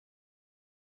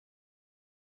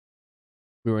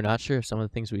We were not sure if some of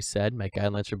the things we said met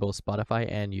guidelines for both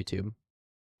Spotify and YouTube.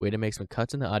 We had to make some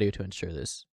cuts in the audio to ensure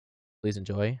this. Please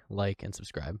enjoy, like, and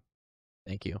subscribe.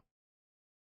 Thank you.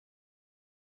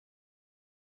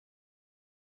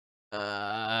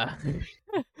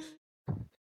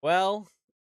 Well,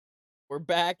 we're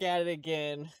back at it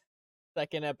again.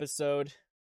 Second episode.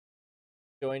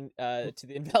 Join to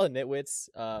the Invalid Nitwits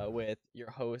with your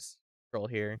host, Troll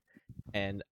here,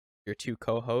 and your two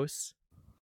co-hosts.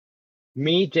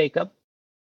 Me, Jacob.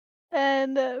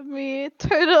 And me,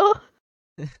 Turtle.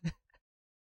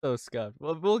 So scuffed.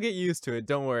 Well, we'll get used to it.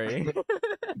 Don't worry.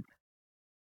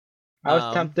 I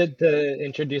was tempted to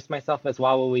introduce myself as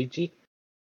Waluigi.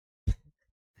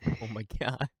 Oh my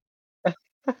god. I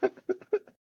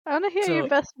want to hear your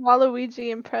best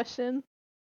Waluigi impression.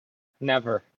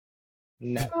 Never.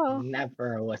 Oh.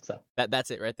 Never, Alyssa. That's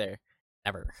it right there.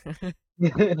 Never.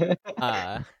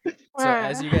 So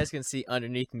as you guys can see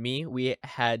underneath me, we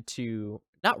had to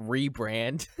not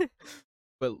rebrand,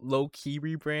 but low-key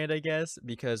rebrand, I guess,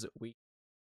 because we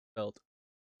spelled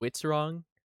wits wrong,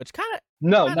 which kind of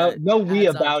no we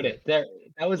about it. That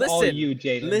was all you,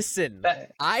 Jaden. Listen,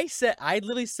 I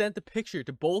literally sent the picture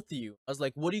to both of you. I was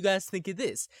like, "What do you guys think of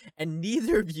this?" And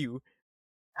neither of you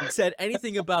said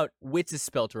anything about wits is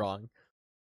spelled wrong.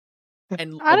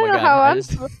 And I don't know how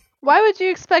Why would you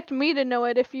expect me to know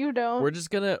it if you don't? We're just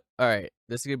gonna. All right,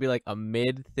 this is gonna be like a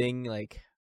mid thing. Like,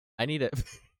 I need a.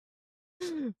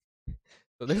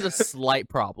 So there's a slight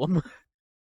problem.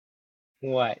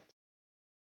 What?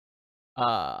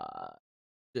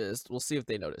 We'll see if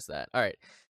they notice that. All right.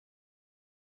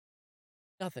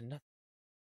 Nothing.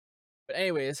 But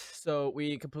anyways, so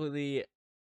we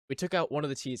took out one of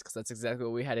the T's because that's exactly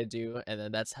what we had to do, and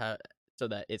then that's how so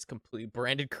that it's completely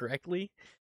branded correctly.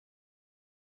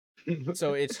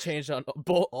 So it's changed on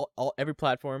every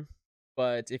platform.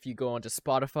 But if you go onto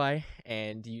Spotify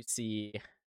and you see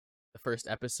the first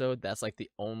episode, that's like the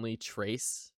only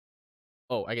trace.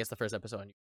 Oh, I guess the first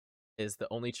episode is the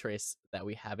only trace that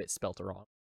we have it spelt wrong.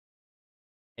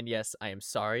 And yes, I am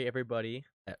sorry, everybody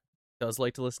that does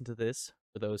like to listen to this,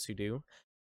 for those who do,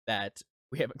 that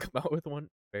we haven't come out with one in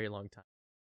a very long time.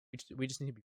 We just need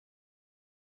to be...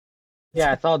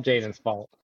 Yeah, it's all Jaden's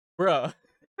fault. Bruh.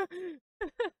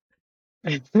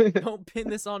 Don't pin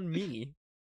this on me.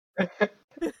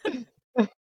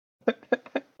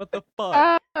 What the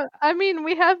fuck? I mean,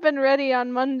 we have been ready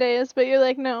on Mondays, but you're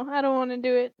like, no, I don't want to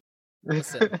do it.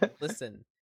 Listen.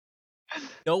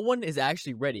 No one is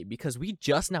actually ready because we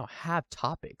just now have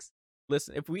topics.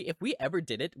 Listen, if we ever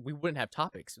did it, we wouldn't have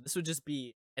topics. This would just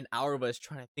be an hour of us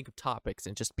trying to think of topics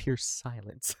and just pure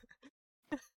silence.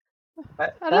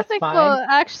 I don't think we'll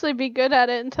actually be good at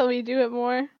it until we do it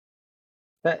more.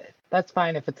 That's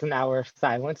fine if it's an hour of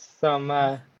silence. Some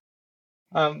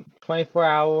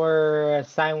 24-hour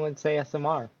silence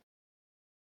ASMR.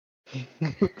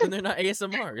 And they're not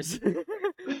ASMRs.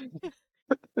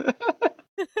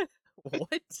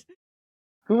 What?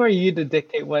 Who are you to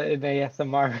dictate what an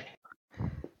ASMR is?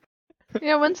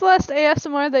 Yeah, when's the last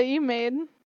ASMR that you made? You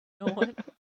know what?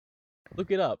 Look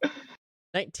it up.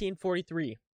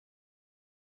 1943.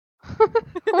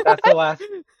 That's the last.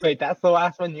 Wait, that's the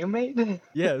last one you made?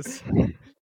 Yes.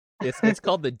 It's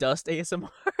called the Dust ASMR.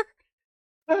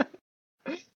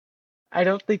 I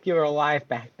don't think you were alive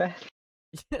back then.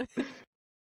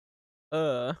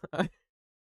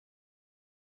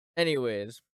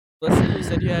 Anyways, listen. You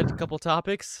said you had a couple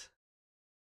topics.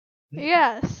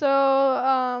 Yeah.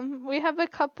 So we have a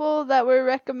couple that were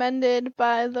recommended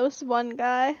by those one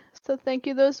guy. So thank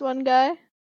you, those one guy.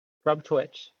 From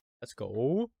Twitch. Let's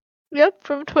go. Yep,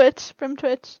 from Twitch.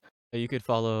 You could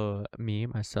follow me,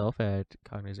 myself, at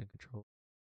Cognizant Control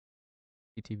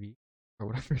TV, or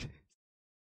whatever it is.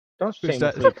 Don't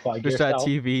shamelessly plug yourself.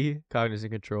 Twitch.tv,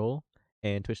 Cognizant Control,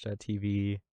 and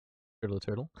Twitch.tv,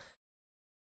 Turtle.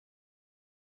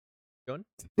 Going?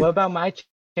 What about my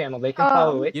channel? They can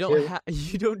follow it too.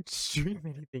 You don't stream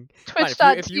anything.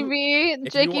 Twitch.tv,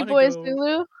 Jakey Boy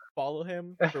Zulu. Follow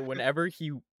him for whenever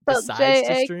he decides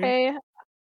to stream.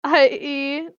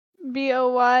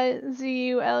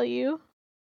 JAKIEBOYZULU.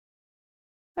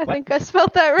 I think I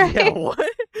spelled that right. Yeah, what?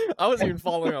 I wasn't even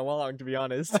following along, to be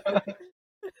honest.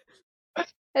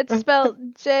 It's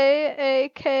spelled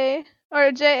JAK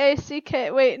or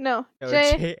JACK. Wait, no.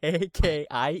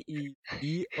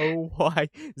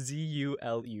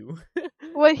 JAKIEBOYZULU.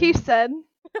 What he said.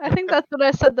 I think that's what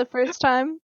I said the first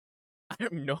time. I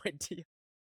have no idea.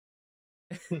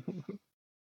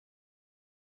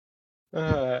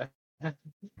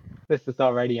 This is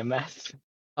already a mess.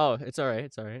 Oh, it's all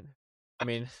right. I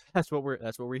mean, that's what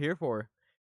we're here for.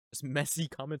 Just messy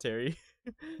commentary.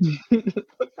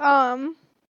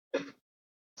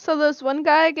 So this one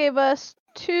guy gave us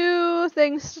 2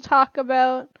 things to talk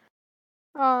about.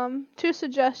 2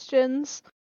 suggestions.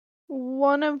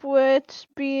 One of which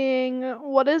being,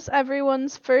 what is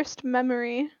everyone's first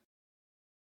memory?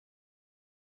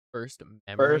 First First,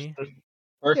 memory.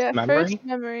 first memory. First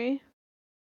memory.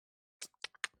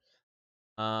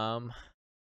 Uh,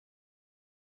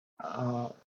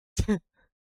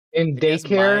 in I guess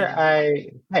daycare,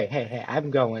 mine. hey,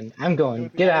 I'm going. I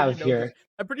Get out already of know this. here.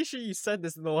 I'm pretty sure you said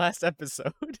this in the last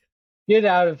episode. Get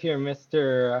out of here,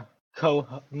 Mr.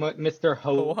 Mr.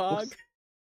 Quahog. Host.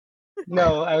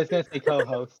 No, I was gonna say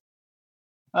co-host.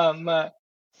 Um, uh,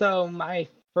 so my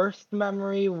first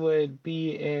memory would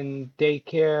be in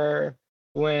daycare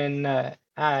when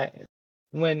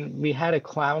when we had a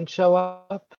clown show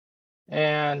up,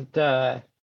 and and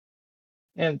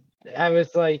I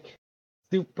was like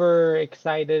super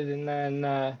excited, and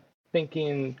then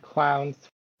thinking clowns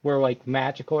were like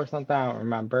magical or something. I don't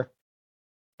remember,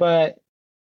 but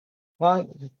well,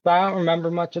 but I don't remember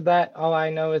much of that. All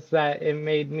I know is that it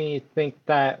made me think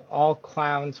that all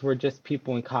clowns were just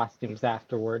people in costumes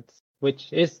afterwards,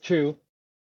 which is true,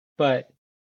 but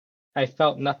I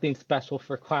felt nothing special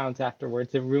for clowns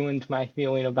afterwards. It ruined my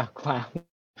feeling about clowns.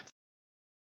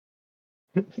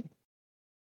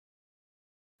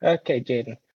 Okay,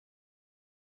 Jaden.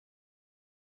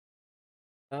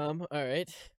 All right.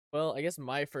 Well, I guess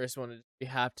my first one is we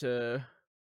have to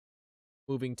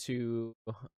moving to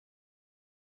my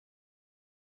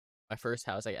first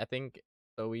house. I think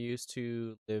so. We used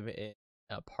to live in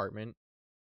an apartment,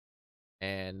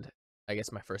 and I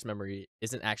guess my first memory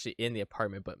isn't actually in the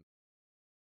apartment, but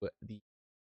the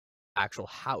actual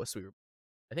house we were.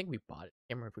 I think we bought it.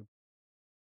 I can't remember if we.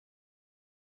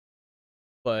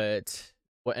 But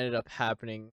what ended up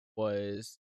happening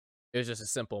was it was just a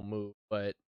simple move,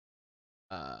 but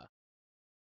uh,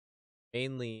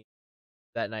 mainly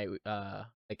that night,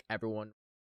 like everyone,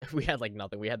 we had like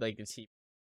nothing. We had like the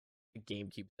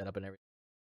GameCube set up and everything.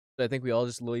 So I think we all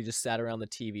just literally just sat around the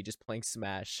TV just playing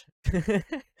Smash. I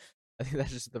think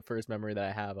that's just the first memory that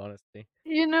I have, honestly.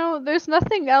 You know, there's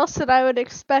nothing else that I would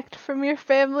expect from your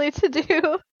family to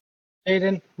do.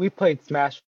 Jaden, we played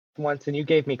Smash once and you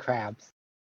gave me crabs.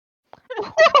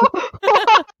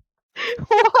 What?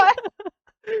 What?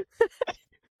 You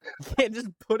can't just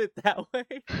put it that way.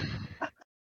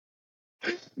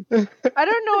 I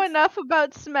don't know enough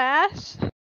about Smash.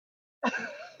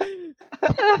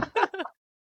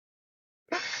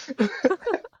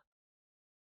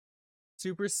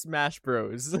 Super Smash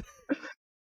Bros.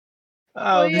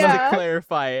 Well, Um, Just to yeah.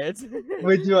 clarify it.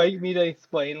 would you like me to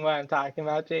explain what I'm talking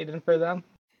about, Jaden, for them?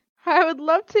 I would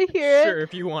love to hear Sure, it,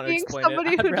 if you want to being explain it.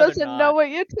 somebody I'd who rather doesn't know not. what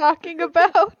you're talking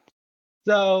about.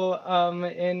 So,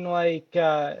 in like,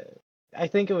 I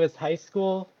think it was high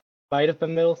school, might have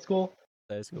been middle school.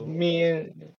 That's cool. Me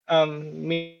and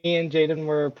Jaden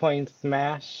were playing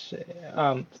Smash,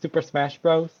 Super Smash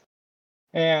Bros.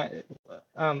 And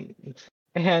um,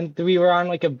 and we were on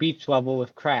like a beach level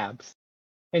with crabs,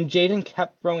 and Jaden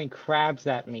kept throwing crabs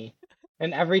at me,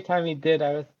 and every time he did,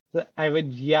 I would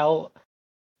yell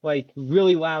like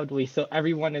really loudly so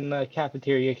everyone in the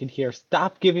cafeteria could hear,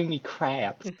 "Stop giving me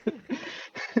crabs!"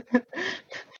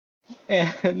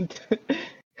 And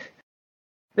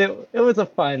it was a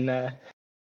fun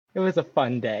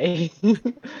day.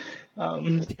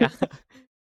 um, Yeah.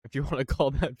 If you want to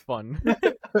call that fun.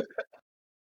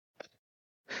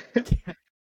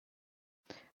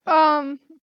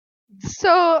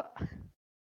 So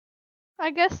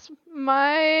I guess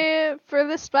my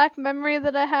furthest back memory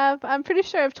that I have, I'm pretty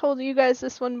sure I've told you guys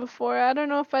this one before. I don't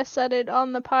know if I said it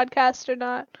on the podcast or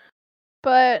not.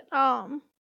 But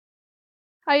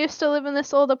I used to live in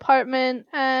this old apartment,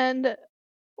 and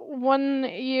one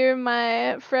year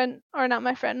my friend, or not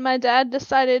my friend, my dad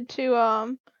decided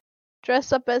to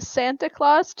dress up as Santa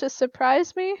Claus to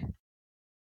surprise me.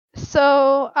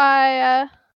 So I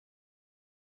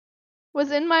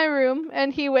was in my room,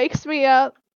 and he wakes me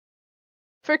up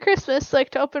for Christmas, like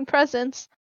to open presents,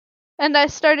 and I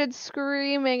started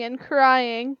screaming and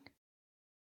crying,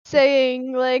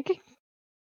 saying like,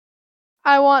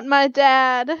 "I want my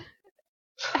dad,"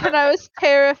 and I was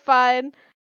terrified.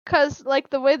 Cause like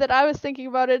the way that I was thinking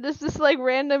about it is this like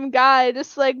random guy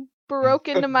just like broke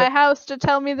into my house to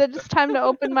tell me that it's time to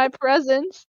open my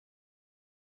presents,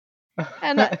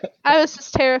 and I was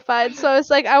just terrified. So I was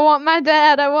like, I want my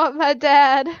dad, I want my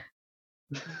dad.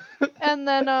 And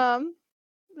then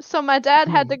so my dad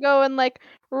had to go and like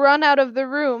run out of the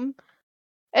room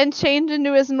and change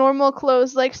into his normal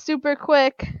clothes like super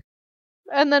quick.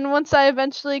 And then once I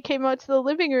eventually came out to the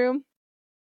living room,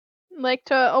 like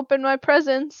to open my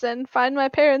presents and find my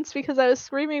parents because I was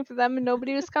screaming for them and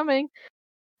nobody was coming.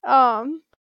 Don't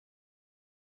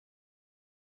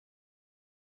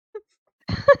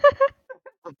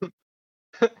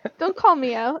call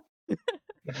me out.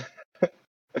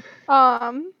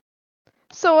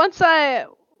 So once I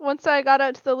got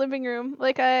out to the living room,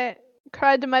 like I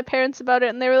cried to my parents about it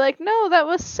and they were like, "No, that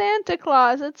was Santa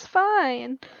Claus. It's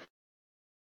fine."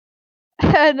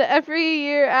 And every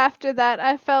year after that,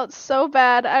 I felt so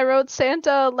bad. I wrote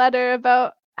Santa a letter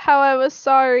about how I was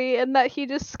sorry and that he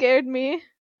just scared me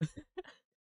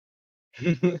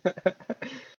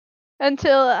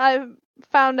until I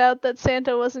found out that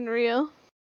Santa wasn't real.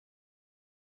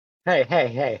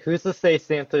 Hey, who's to say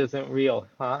Santa isn't real,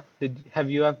 huh? Have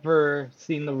you ever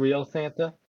seen the real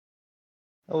Santa,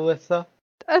 Alyssa?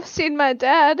 I've seen my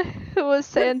dad, who was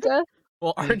Santa.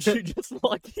 Well, aren't you just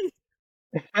lucky?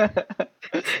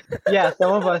 Yeah,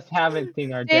 some of us haven't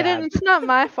seen our Aiden, dad. it's not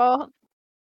my fault.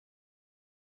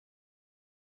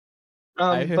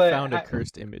 I have But found a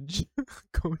cursed image.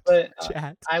 Go to but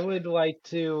chat. I would like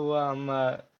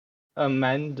to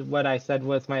amend what I said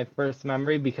was my first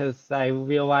memory because I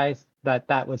realized that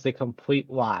that was a complete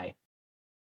lie.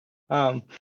 Oh,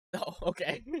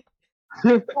 okay.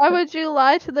 Why would you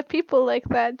lie to the people like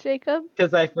that, Jacob?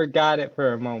 Because I forgot it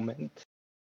for a moment.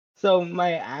 So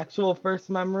my actual first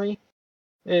memory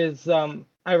is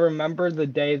I remember the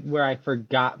day where I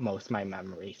forgot most of my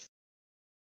memories.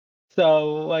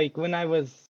 So like when I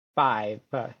was 5,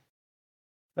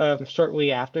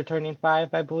 shortly after turning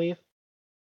 5, I believe,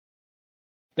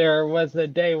 there was a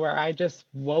day where I just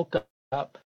woke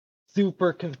up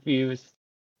super confused,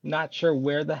 not sure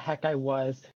where the heck I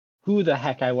was, who the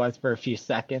heck I was for a few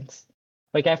seconds.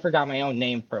 Like I forgot my own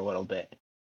name for a little bit.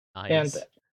 Nice.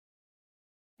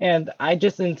 And I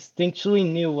just instinctually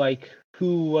knew like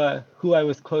who I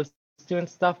was close to and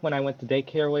stuff when I went to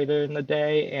daycare later in the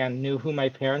day and knew who my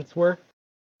parents were.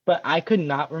 But I could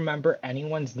not remember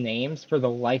anyone's names for the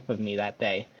life of me that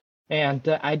day. And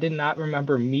I did not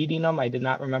remember meeting them. I did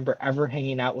not remember ever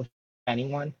hanging out with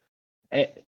anyone.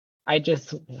 I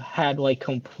just had like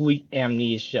complete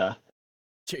amnesia.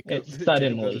 Jacob goes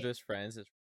Suddenly. to his friends.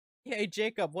 Hey,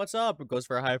 Jacob, what's up? Goes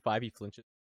for a high five. He flinches.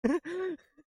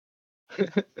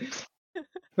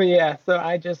 But yeah, so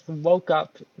I just woke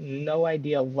up, no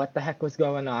idea what the heck was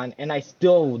going on, and I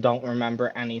still don't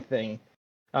remember anything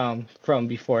from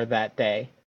before that day.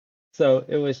 So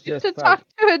it was You just should like talk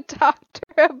to a doctor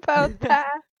about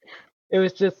that. it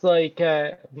was just like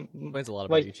Explains a lot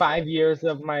about like you. 5 years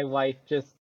of my life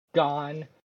just gone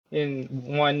in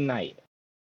one night.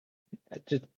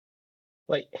 Just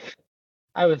like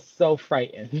I was so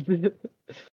frightened.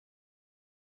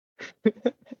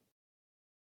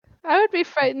 I would be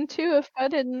frightened too if I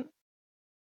didn't.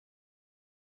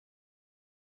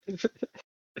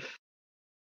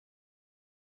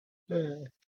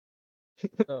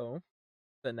 So,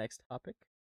 the next topic.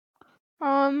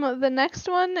 The next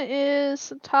one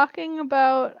is talking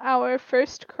about our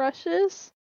first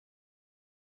crushes.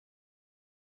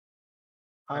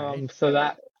 Alright. So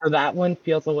that one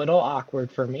feels a little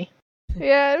awkward for me.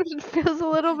 Yeah, it feels a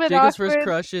little bit Jacob's first awkward.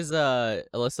 crush is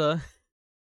Alyssa.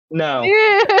 No.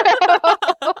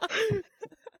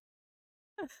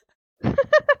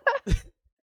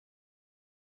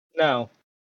 No.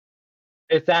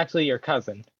 It's actually your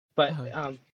cousin. But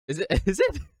Is it? Is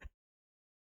it?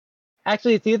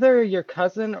 actually it's either your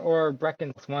cousin or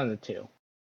Brecken's one of the two.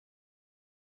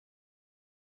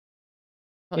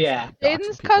 Probably Yeah. shouldn't be doxing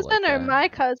Aiden's people cousin like or that. my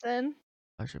cousin?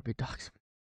 I should be doxing.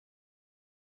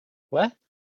 What?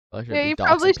 I should Yeah, be you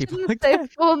probably doxing people shouldn't like say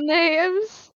that. full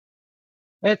names.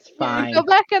 It's Yeah, fine. go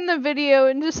back in the video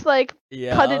and just like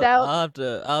Yeah, cut it out. I'll have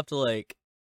to like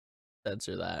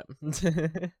censor that.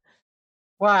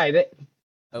 Why? At,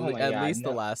 Oh my at God, least the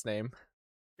no. last name.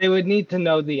 They would need to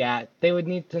know they would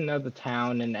need to know the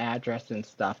town and address and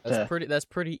stuff to That's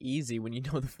pretty easy when you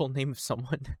know the full name of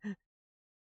someone.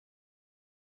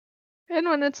 And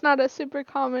when it's not a super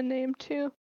common name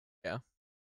too. Yeah.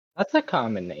 That's a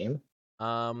common name.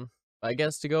 I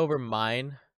guess to go over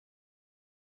mine,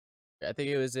 I think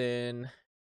it was in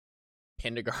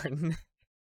kindergarten.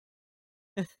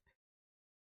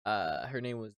 Her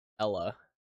name was Ella.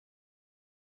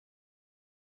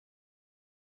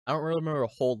 I don't really remember a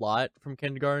whole lot from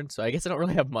kindergarten, so I guess I don't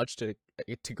really have much to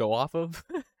go off of.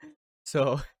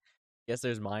 So, I guess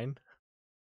there's mine.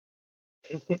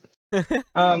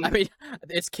 I mean,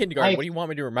 it's kindergarten. What do you want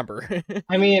me to remember?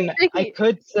 I mean, I Vicky.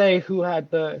 could say who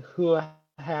had a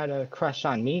crush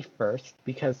on me first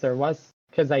because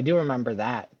I do remember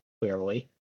that clearly.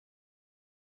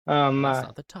 That's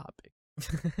not the topic.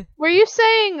 Were you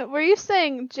saying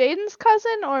Jaden's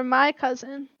cousin or my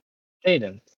cousin?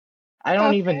 Jaden, I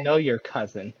don't even Okay. know your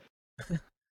cousin.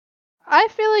 I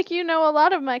feel like you know a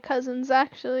lot of my cousins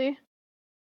actually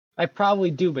I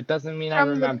probably do, but doesn't mean I from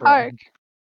the remember park.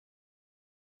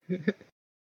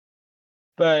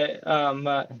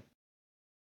 them.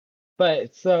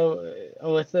 But so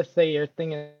let's just say your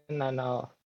thing, and then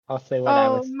I'll say what I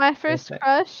Oh, was my gonna first say.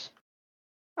 crush.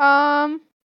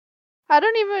 I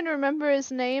don't even remember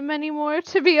his name anymore,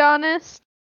 to be honest.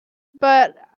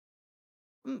 But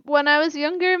when I was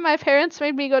younger, my parents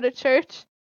made me go to church,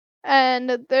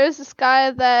 and there's this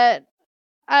guy that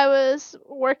I was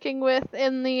working with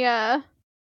in the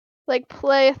like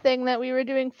play thing that we were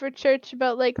doing for church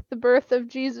about like the birth of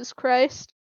Jesus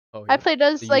Christ. Oh I yeah, played the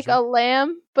as like a usual.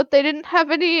 lamb, but they didn't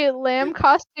have any lamb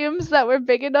costumes that were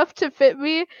big enough to fit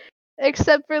me,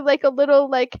 except for like a little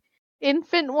like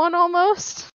infant one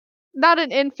almost. Not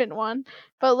an infant one,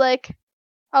 but like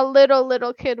a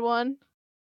little kid one.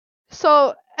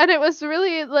 So, and it was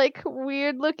really like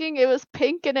weird looking. It was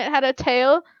pink and it had a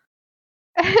tail.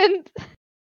 And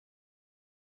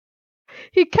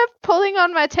he kept pulling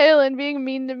on my tail and being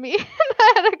mean to me. And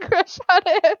I had a crush on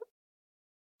him.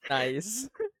 Nice.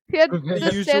 He had The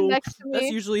to stand usual. next to That's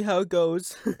me. usually how it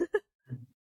goes.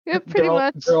 Yeah, pretty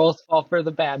much. Girls fall for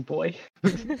the bad boy.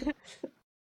 All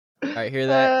right, hear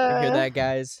that? Hear Uh, that,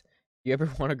 guys? You ever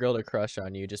want a girl to crush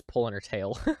on you? Just pull on her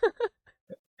tail.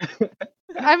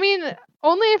 I mean,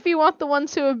 only if you want the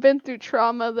ones who have been through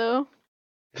trauma, though.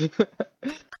 I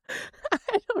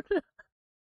don't know.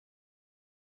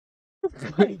 Oh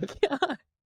my god.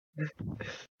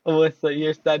 Alyssa,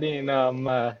 you're studying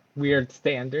weird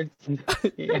standards.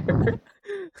 Yeah.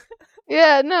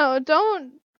 Yeah, no,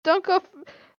 don't go.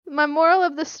 My moral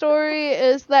of the story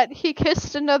is that he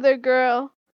kissed another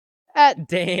girl at our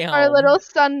Damn. little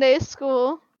Sunday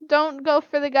school. Don't go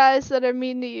for the guys that are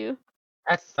mean to you.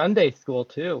 That's Sunday school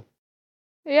too.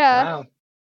 Yeah, Wow.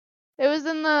 it was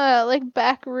in the like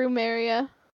back room area.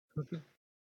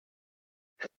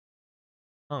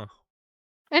 Huh.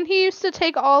 And he used to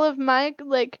take all of my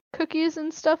like cookies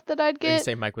and stuff that I'd Didn't get.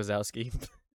 say Mike Wazowski.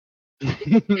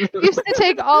 He used to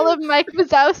take all of Mike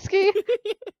Wazowski.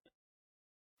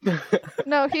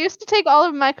 No, he used to take all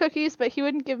of my cookies, but he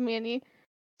wouldn't give me any.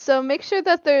 So make sure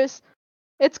that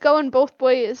it's going both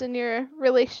ways in your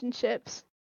relationships.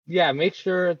 Yeah, make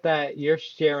sure that you're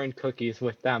sharing cookies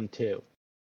with them too.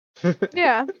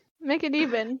 Yeah, make it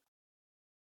even.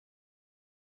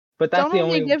 But that's Don't the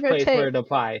only only give or place where take. it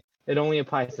applies. It only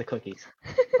applies to cookies.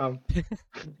 Um,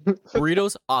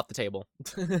 Burritos off the table.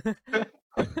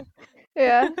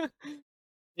 Yeah.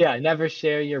 yeah, never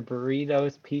share your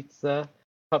burritos, pizza,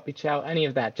 puppy chow, any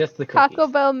of that. Just the Taco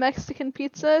cookies. Bell Mexican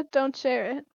pizza, don't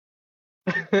share it.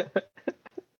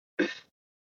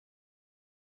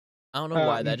 I don't know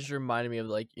why. That um, just reminded me of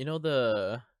like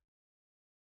the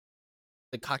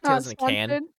Not cocktails in a can.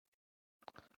 sponsored.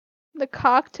 The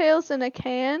cocktails in a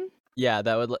can? Yeah,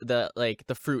 that would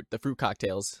the fruit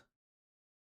cocktails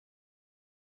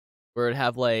where it'd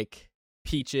have like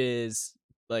peaches,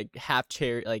 like half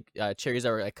cherry, like cherries that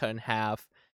were like cut in half,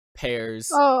 pears.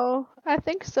 Oh, I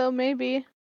think so, maybe. To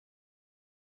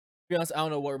be honest, I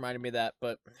don't know what reminded me of that,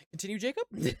 but continue, Jacob.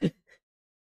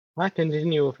 I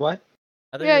continue with what?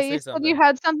 I thought you were Yeah, gonna you say said you something.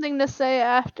 had something to say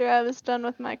after I was done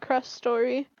with my crush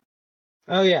story.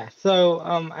 Oh yeah, so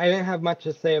I didn't have much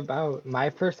to say about my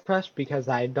first crush because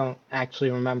I don't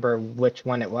actually remember which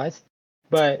one it was.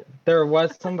 But there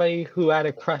was somebody who had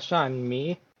a crush on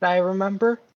me that I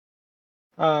remember.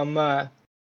 Um, uh,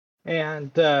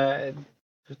 and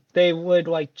they would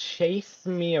like chase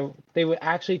me. They would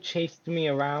actually chase me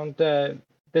around.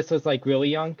 This was like really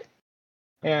young,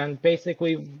 and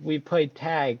basically we played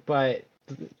tag, but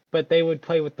they would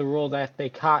play with the rule that if they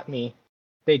caught me,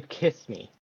 they'd kiss me.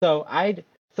 So I'd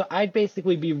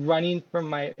basically be running for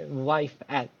my life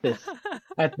at this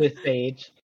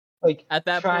age, like At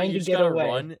that point, trying you to just get gotta away.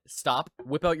 run, stop,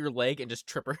 whip out your leg, and just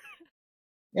trip her.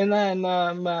 And then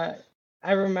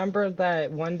I remember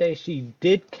that one day she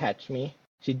did catch me.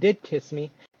 She did kiss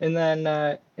me, and then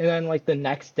like the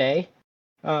next day,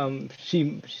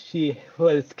 she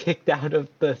was kicked out of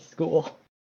the school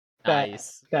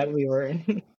Nice. that we were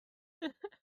in.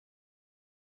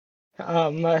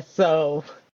 So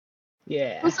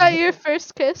Was that yeah. your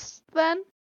first kiss then?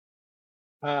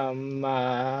 Um,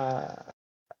 uh,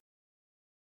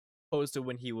 Opposed to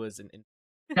when he was an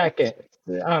Second.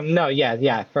 No,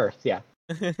 yeah, first, yeah.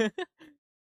 infant.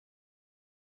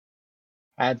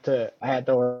 I had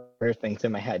to order things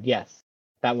in my head. Yes,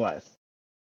 that was.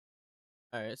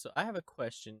 All right, so I have a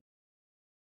question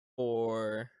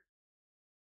for.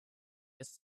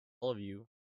 all of you.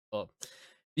 Well,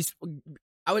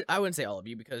 I wouldn't say all of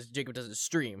you because Jacob doesn't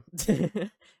stream.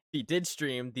 If he did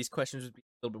stream, these questions would be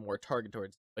a little bit more targeted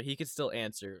towards, but he could still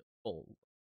answer. Oh,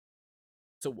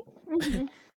 so Mhm.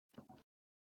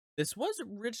 this was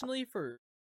originally for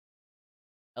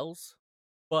else,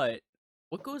 but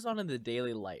what goes on in the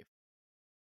daily life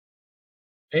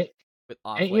Ain't, with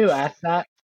off ain't like you stream? asked that?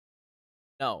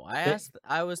 No,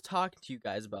 I was talking to you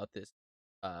guys about this.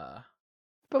 Topic.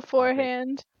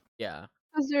 Beforehand, Yeah,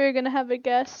 because we were gonna have a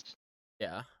guest.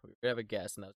 yeah. We have a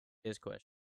guess, and that was his question.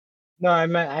 No,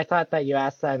 I thought that you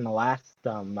asked that in the last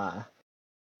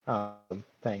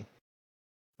thing.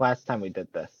 Last time we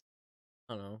did this.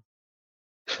 I don't know.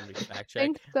 Somebody fact I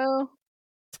think check. so.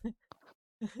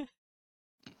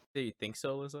 Do you think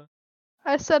so, Alyssa?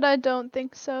 I said I don't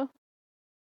think so.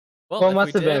 Well, Well, it if we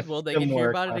must have been did, a well, they can hear similar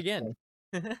about it again.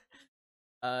 question.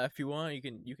 If you want, you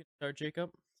can start,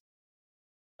 Jacob.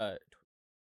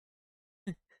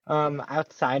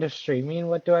 Outside of streaming,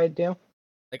 what do I do?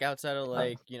 Like outside of Oh.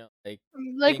 like Like being on Twitch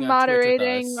with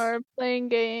moderating us. or playing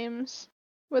games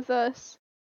with us.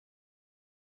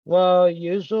 Well,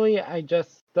 usually I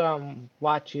just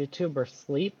watch YouTube or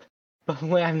sleep. But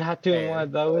when I'm not doing one Fair.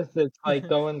 of those, it's like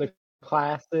going to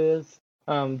classes,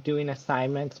 doing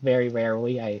assignments. Very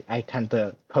rarely, I tend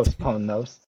to postpone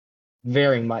those.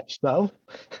 Very much so.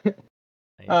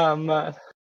 Nice.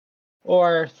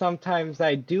 Or sometimes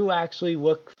I do actually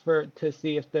look to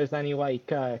see if there's any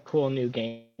like cool new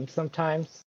games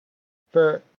sometimes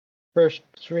for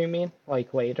streaming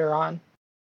like later on.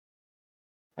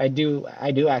 I do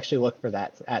actually look for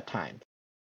that at times.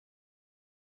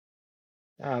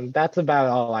 That's about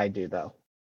all I do though.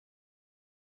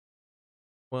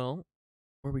 Well,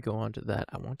 before we go on to that,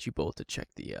 I want you both to check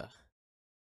the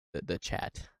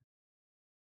chat.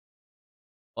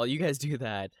 While you guys do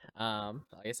that, I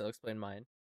guess I'll explain mine.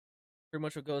 Pretty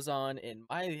much what goes on in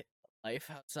my life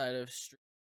outside of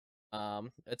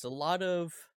stream. It's a lot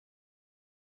of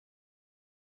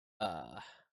What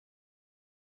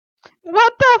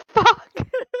the fuck?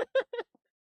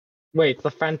 Wait,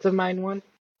 the friends of mine one?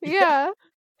 Yeah.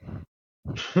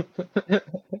 Why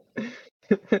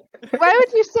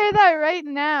would you say that right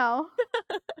now?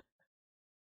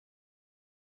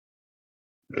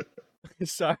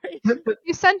 Sorry.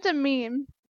 You sent a meme.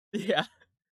 Yeah.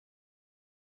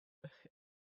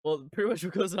 Well, pretty much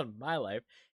what goes on in my life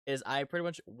is I pretty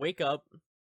much wake up,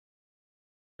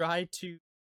 try to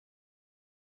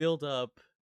build up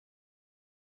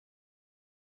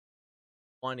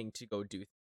wanting to go do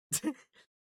things.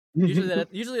 usually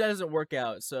that doesn't work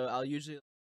out, so I'll usually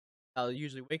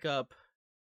wake up.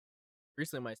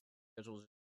 Recently my schedule is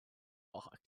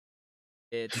fucked.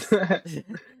 It's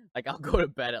like I'll go to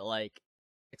bed at like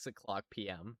 6:00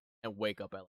 p.m. and wake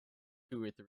up at like 2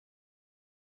 or 3.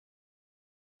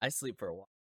 I sleep for a while.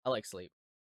 I like sleep.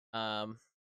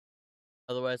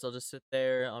 Otherwise I'll just sit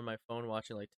there on my phone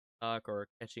watching like TikTok or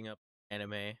catching up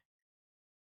anime,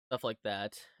 stuff like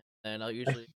that. And I'll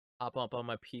usually hop up on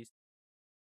my PC,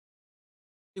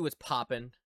 see what's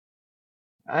popping.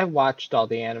 I watched all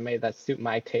the anime that suit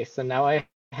my taste, and now I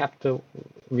have to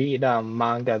read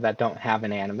manga that don't have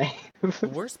an anime. The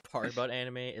worst part about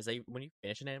anime is that when you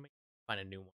finish an anime, you find a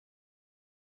new one.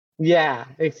 Yeah,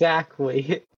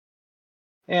 exactly.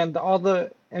 And all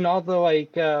the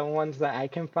like ones that I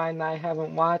can find that I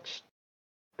haven't watched,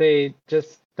 they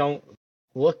just don't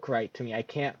look right to me. I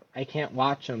can't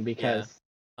watch them Yeah, because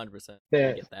 100%. I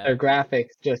their get that. their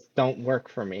graphics just don't work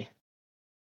for me.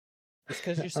 It's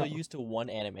because you're so used to one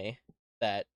anime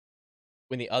that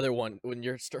when you're trying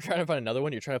to find another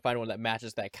one, you're trying to find one that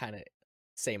matches that kind of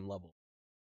same level.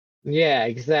 Yeah,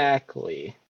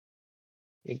 exactly.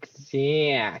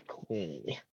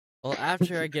 Exactly. Well,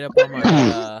 after I get up on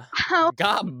my Ow.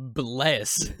 God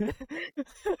bless.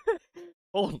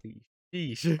 Holy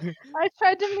sheesh. I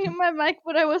tried to mute my mic,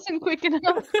 but I wasn't quick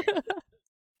enough.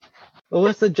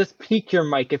 Alyssa, just peek your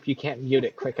mic if you can't mute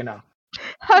it quick enough.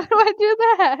 How do I do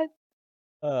that?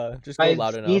 Just go By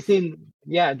loud enough. sneezing,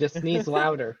 yeah, just sneeze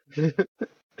louder.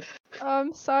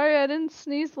 I'm sorry I didn't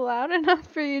sneeze loud enough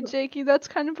for you, Jakey. That's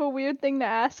kind of a weird thing to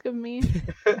ask of me.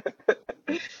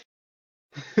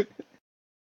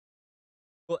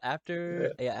 Well,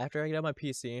 after I get on my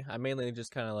PC, I mainly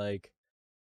just kind of like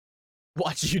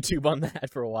watch YouTube on that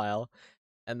for a while,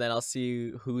 and then I'll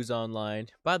see who's online.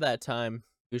 By that time,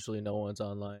 usually no one's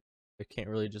online. I can't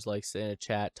really just like sit in a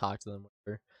chat, talk to them,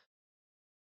 whatever.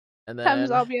 And Sometimes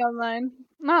then I'll be online.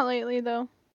 Not lately though.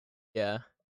 yeah.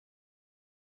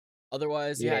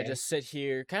 Otherwise, yeah, I Yeah. just sit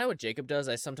here, kind of what Jacob does.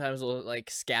 I sometimes will like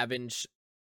scavenge,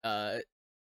 uh,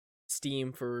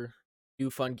 Steam for new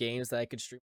fun games that I could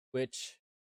stream on Twitch.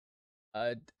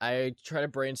 I try to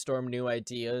brainstorm new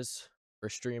ideas for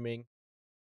streaming.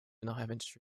 No, I haven't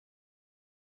streamed.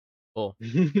 Well,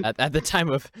 at the time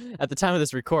of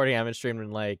this recording, I haven't streamed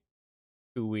in like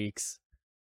 2 weeks.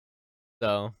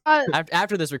 So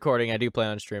after this recording, I do plan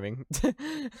on streaming.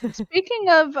 Speaking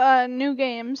of new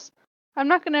games, I'm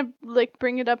not gonna like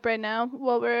bring it up right now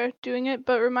while we're doing it,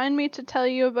 but remind me to tell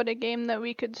you about a game that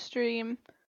we could stream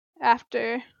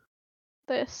after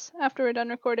we're done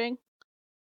recording.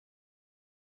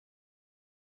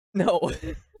 No.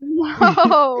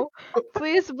 No,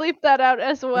 please bleep that out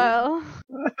as well.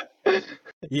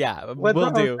 Yeah, What's will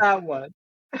wrong do. with that one?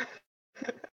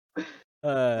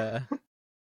 I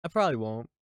probably won't.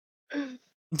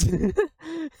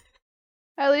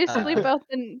 At least bleep out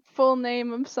the full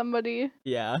name of somebody.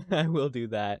 Yeah, I will do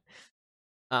that.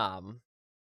 But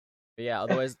yeah,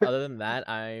 otherwise, other than that,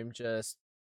 I'm just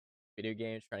video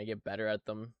games, trying to get better at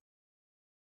them.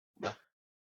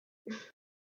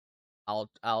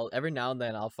 I'll every now and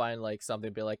then I'll find like something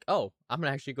to be like, oh, I'm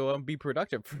gonna actually go out and be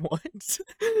productive for once.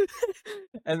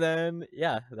 And then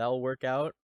yeah, that'll work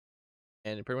out.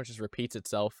 And it pretty much just repeats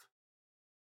itself.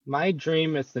 My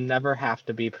dream is to never have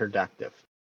to be productive.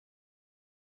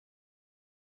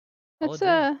 It's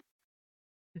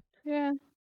yeah.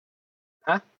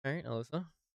 Huh? Alright, Alyssa.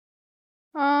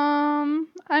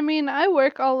 I mean, I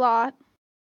work a lot,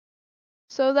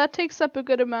 so that takes up a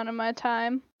good amount of my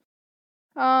time.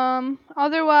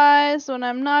 Otherwise, when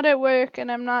I'm not at work and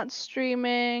I'm not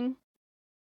streaming,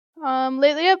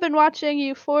 lately I've been watching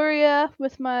Euphoria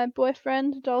with my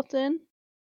boyfriend, Dalton.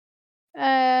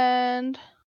 And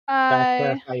Gotta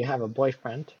clarify, you have a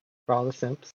boyfriend for all the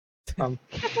simps.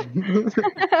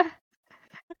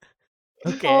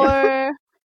 Okay. Or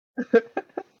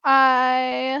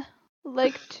I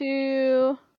like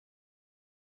to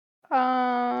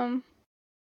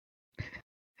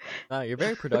You're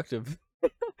very productive.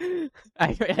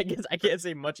 I guess I can't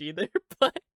say much either,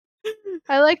 but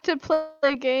I like to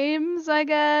play games, I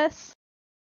guess.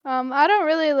 I don't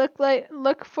really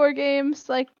look for games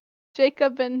like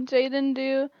Jacob and Jaden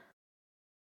do,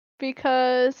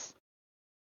 because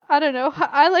I don't know.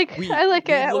 I like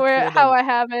it how I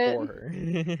have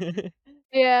it.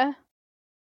 Yeah.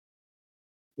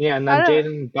 Yeah, and then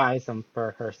Jaden buys them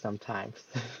for her sometimes.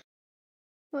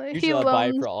 He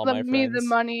loans me the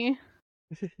money.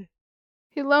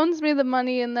 He loans me the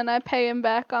money and then I pay him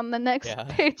back on the next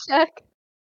paycheck.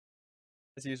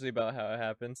 That's usually about how it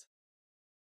happens.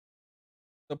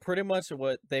 So pretty much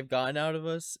what they've gotten out of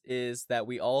us is that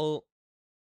we all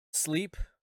sleep,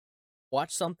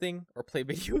 watch something, or play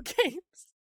video games.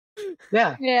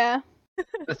 Yeah. Yeah.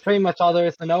 That's pretty much all there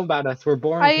is to know about us. We're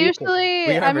boring people.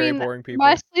 We are very boring people.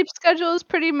 My sleep schedule is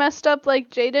pretty messed up like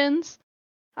Jaden's.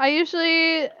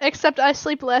 Except I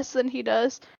sleep less than he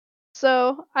does.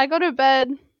 So I go to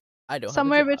bed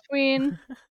somewhere between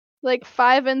like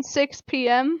 5 and 6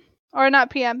 p.m. Or not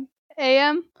p.m.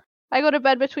 a.m. I go to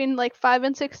bed between like 5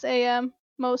 and 6 a.m.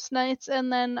 most nights, and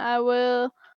then I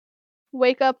will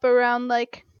wake up around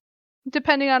like,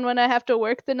 depending on when I have to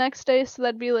work the next day, so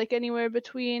that'd be like anywhere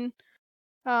between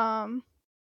 12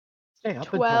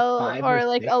 or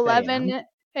like 11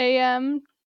 a.m.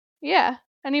 Yeah,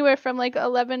 anywhere from like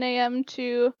 11 a.m.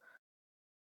 to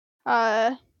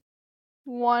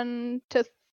 1 to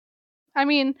I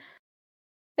mean,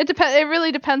 it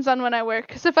really depends on when I work,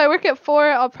 because if I work at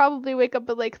 4, I'll probably wake up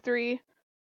at like 3.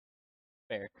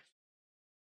 Fair.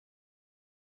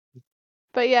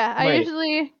 But yeah, I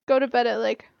usually go to bed at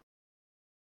like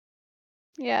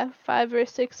 5 or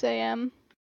 6 a.m.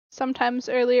 Sometimes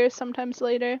earlier, sometimes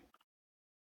later.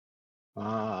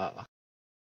 My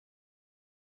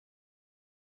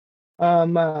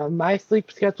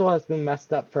sleep schedule has been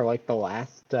messed up for like the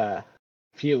last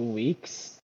few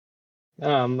weeks.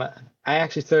 I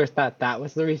actually sort of thought that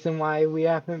was the reason why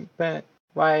I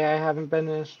haven't been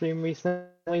in a stream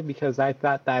recently, because I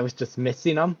thought that I was just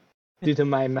missing them due to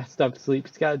my messed up sleep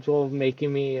schedule,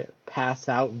 making me pass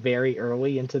out very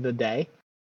early into the day.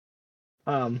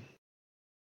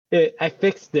 I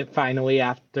fixed it finally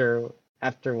after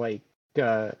like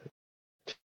 2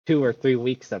 or 3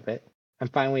 weeks of it. I'm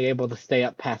finally able to stay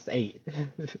up past 8.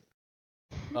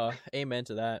 Amen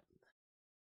to that.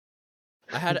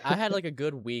 I had like a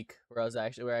good week where I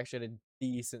actually had a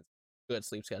decent good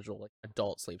sleep schedule, like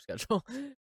adult sleep schedule.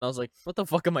 I was like, what the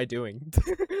fuck am I doing?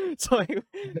 So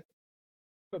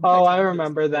I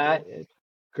remember that.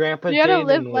 Grandpa Jaden. You gotta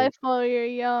live life while you're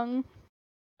young.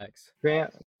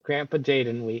 Grandpa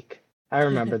Jaden week. I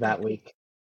remember that week.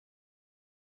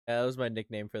 Yeah, that was my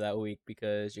nickname for that week,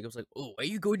 because Jacob's like, oh, why are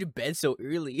you going to bed so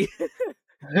early?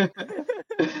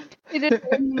 He didn't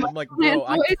win I'm like, my bro,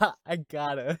 voice. I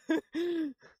gotta.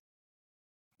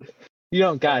 You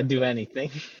don't gotta do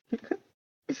anything.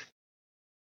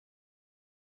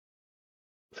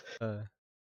 Uh,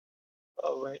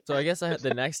 Oh my. so I guess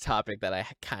the next topic that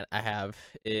I have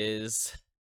is,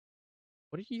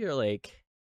 what are your like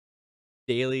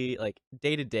daily, like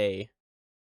day to day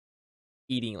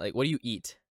eating? Like, what do you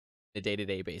eat on a day to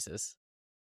day basis?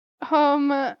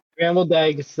 Scrambled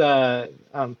eggs,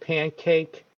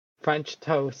 pancake, French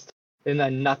toast, and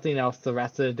then nothing else the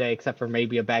rest of the day except for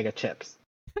maybe a bag of chips.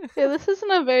 Yeah, this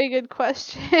isn't a very good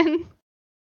question.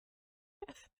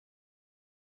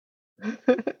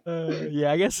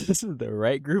 Yeah, I guess this is the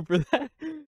right group for that.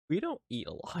 We don't eat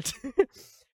a lot.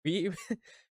 we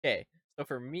okay. So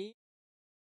for me,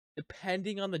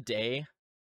 depending on the day,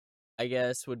 I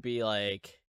guess would be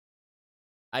like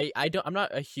I'm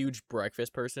not a huge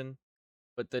breakfast person,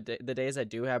 but the days I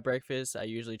do have breakfast, I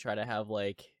usually try to have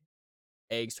like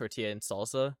eggs, tortilla, and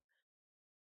salsa,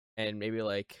 and maybe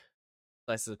like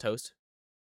slices of toast,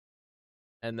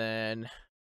 and then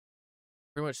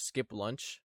pretty much skip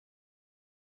lunch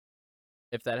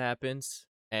if that happens.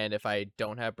 And if I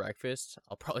don't have breakfast,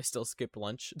 I'll probably still skip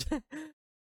lunch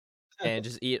and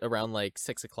just eat around like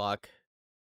 6 o'clock.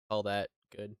 All that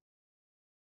good.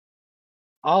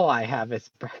 All I have is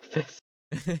breakfast.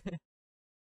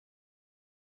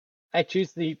 I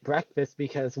choose to eat breakfast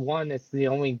because one, it's the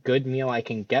only good meal I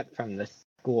can get from the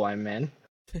school I'm in.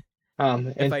 If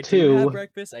And I do have two,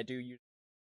 breakfast, I do use.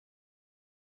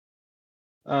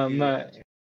 uh,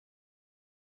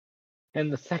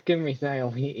 and the second reason I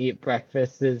only eat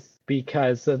breakfast is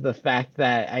because of the fact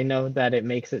that I know that it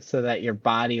makes it so that your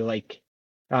body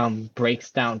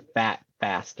breaks down fat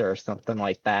faster or something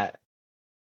like that.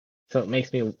 So it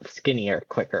makes me skinnier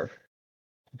quicker.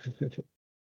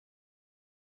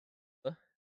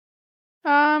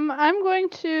 I'm going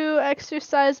to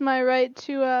exercise my right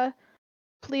to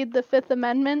plead the Fifth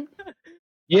Amendment.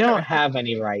 You don't Alright. have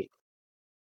any right.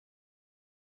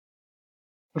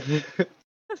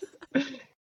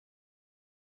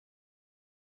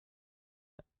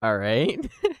 All right.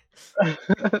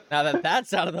 Now that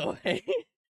that's out of the way.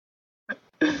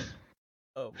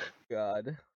 Oh my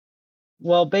god.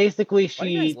 Well, basically Why do she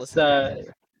you guys eats listen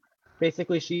to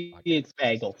this?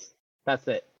 bagels. That's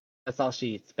it. That's all she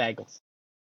eats, bagels.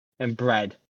 And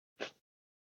bread.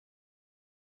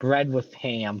 Bread with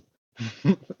ham.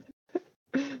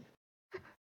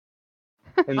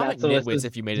 And Comment that's Alyssa's nitwits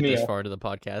if you made it this meal. far into the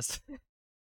podcast.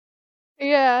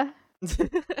 Yeah.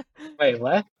 Wait,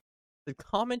 what?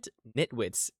 Comment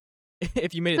nitwits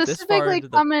if you made it this far Specifically into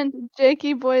the. comment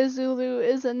Jakey Boy Zulu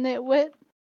is a nitwit.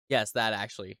 Yes, that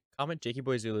actually. Comment Jakey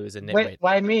Boy Zulu is a Wait, nitwit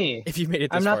why me? if you made it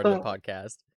I'm this far not into the the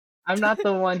podcast. I'm not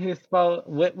the one who spelled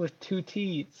wit with two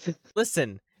T's.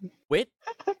 Listen, wit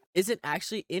isn't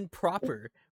actually improper.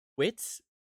 Wits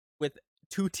with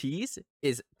two T's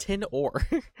is tin ore.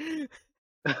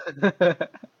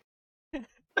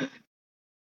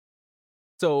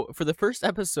 So for the first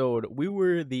episode, we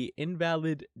were the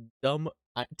invalid, dumb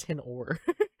tin ore.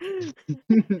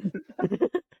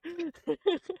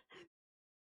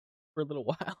 For a little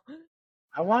while.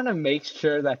 I want to make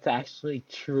sure that's actually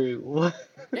true.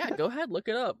 Yeah, go ahead, look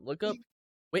it up. Look up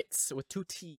wits with two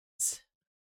T's.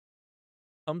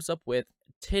 Comes up with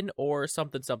tin ore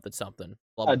something something something.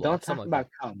 Blah blah blah. Don't Something talk like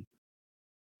about cum.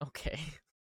 that. Okay.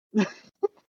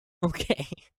 Okay.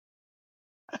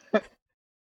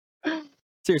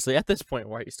 Seriously, at this point,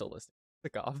 why are you still listening?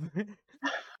 Click off.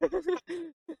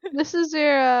 This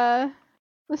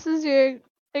is your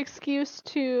excuse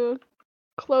to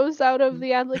close out of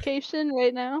the application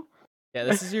right now. Yeah,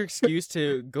 this is your excuse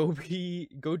to go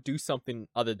do something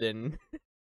other than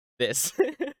this.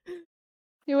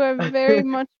 You are very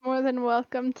much more than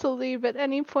welcome to leave at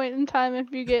any point in time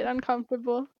if you get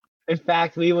uncomfortable. In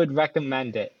fact, we would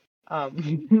recommend it.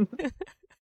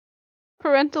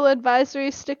 Parental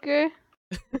advisory sticker.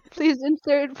 Please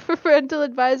insert parental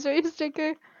advisory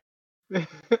sticker.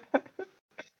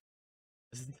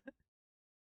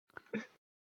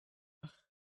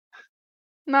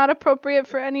 Not appropriate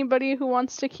for anybody who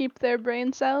wants to keep their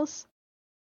brain cells.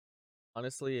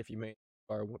 Honestly, if you made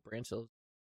our what brain cells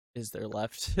is there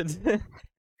left? Don't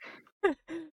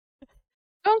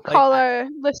Like, call our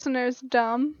listeners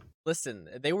dumb. listen,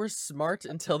 they were smart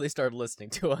until they started listening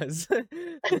to us.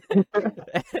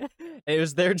 It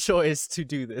was their choice to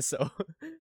do this, so.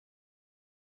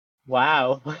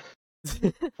 Wow.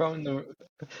 From the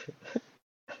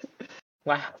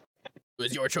wow. It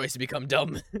was your choice to become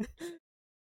dumb.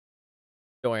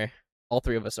 Don't worry, all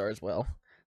three of us are as well.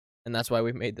 And that's why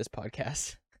we made this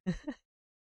podcast.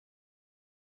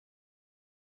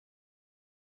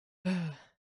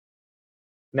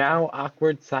 Now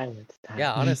awkward silence time.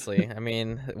 Yeah, honestly, I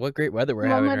mean, what great weather we're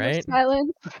having, Moment right? of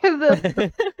silence for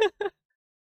the.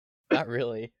 Not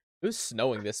really. It was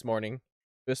snowing this morning.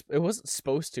 It wasn't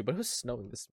supposed to, but it was snowing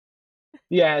this.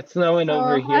 Yeah, it's snowing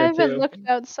over Oh, I here haven't too. looked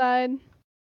outside.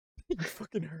 You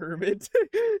fucking hermit.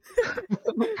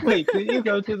 Wait, did you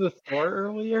go to the store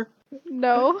earlier?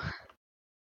 No.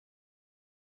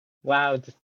 Wow,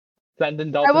 just sending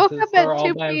I Dalton woke to the up store at all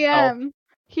 2 by himself. p.m.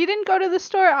 He didn't go to the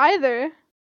store either.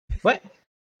 What?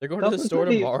 They're going to the Dalton store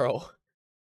said he- tomorrow.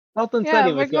 Dalton said Yeah,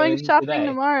 he we're was going going shopping today.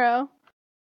 tomorrow.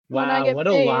 When I Wow, get what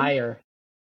a paid. liar!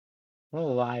 What a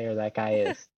liar that guy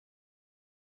is.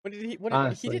 When did he?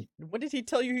 Honestly, When did he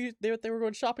tell you they were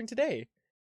going shopping today?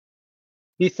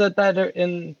 he said that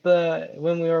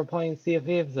when we were playing Sea of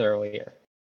Thieves earlier.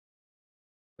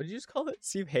 What did you just call it?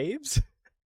 Steve Haves?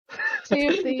 See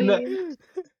if the.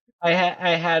 I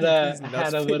had These a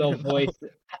nuts fit in little your mouth. voice.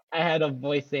 I had a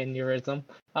voice aneurysm.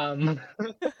 What do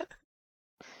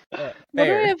we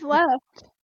Fair. have left?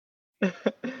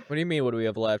 What do you mean? What do we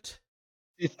have left?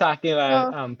 He's talking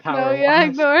about No, power yeah,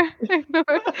 wash.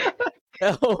 ignore.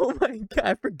 Oh my god,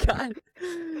 I forgot.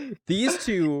 These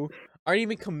two aren't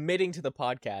even committing to the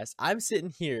podcast. I'm sitting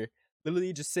here,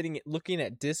 literally just looking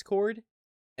at Discord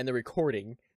and the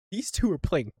recording. These two are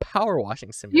playing Power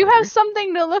Washing Simulator. You have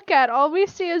something to look at. All we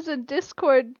see is a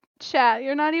Discord chat.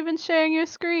 You're not even sharing your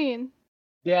screen.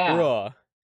 Yeah. Bruh.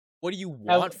 What do you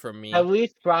want from me? At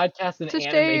least broadcast an To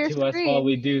share your anime to us while screen.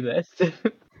 we do this.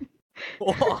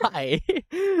 Why?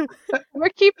 We're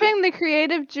keeping the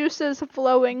creative juices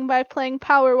flowing by playing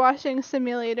Power Washing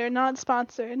Simulator, not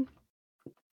sponsored.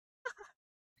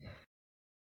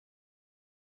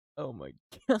 Oh my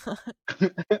god.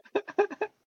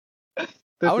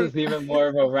 This is even more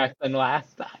of a wreck than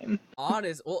last time.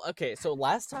 Well, okay, so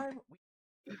this time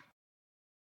we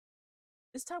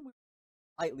were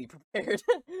slightly prepared.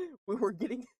 We were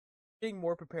getting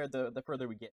more prepared the further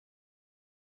we get.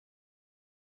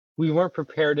 We weren't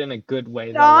prepared in a good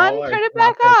way, though. Don, turn it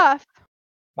back off.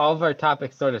 All of our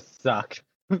topics sort of sucked.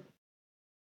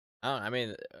 I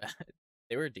mean,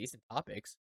 they were decent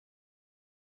topics.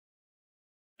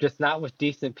 Just not with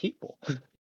decent people.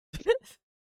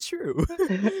 True.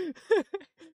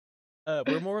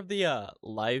 We're more of the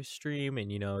live stream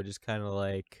and, just kind of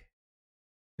like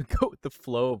go with the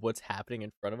flow of what's happening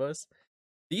in front of us.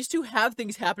 These two have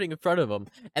things happening in front of them,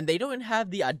 and they don't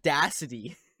have the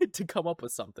audacity to come up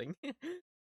with something.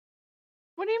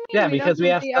 What do you mean? Yeah, we because don't we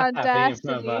have have the stuff happening in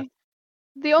front of us. audacity.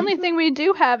 The only thing we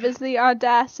do have is the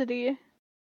audacity.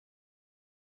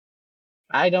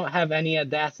 I don't have any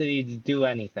audacity to do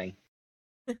anything.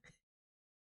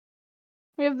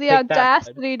 We have the Take that.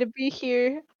 audacity to be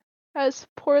here, as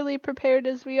poorly prepared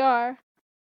as we are.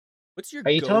 What's your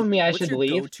Are you telling me I should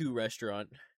leave? go-to restaurant?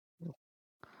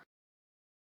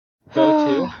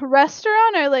 Go to?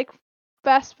 Restaurant or like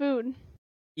fast food?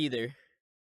 Either.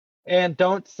 And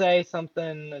don't say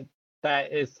something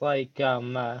that is like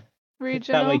Regional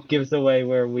that like gives away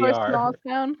where we or are. small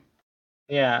town.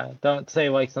 Yeah, don't say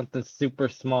like something super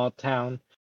small town.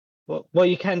 Well,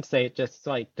 you can say it, just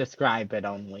like describe it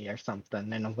only or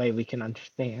something in a way we can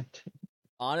understand.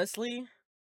 Honestly,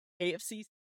 KFC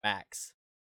Max.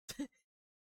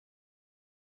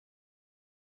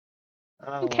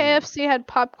 KFC had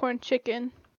popcorn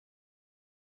chicken.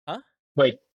 Huh?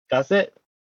 Wait, does it?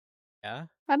 Yeah.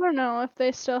 I don't know if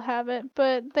they still have it,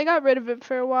 but they got rid of it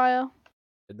for a while.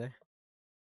 Did they?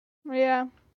 Yeah.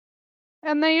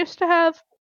 And they used to have.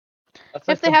 That's If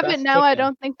like they the have it best now, I chicken.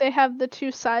 don't think they have the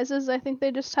two sizes. I think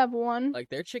they just have one. Like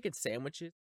their chicken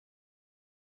sandwiches.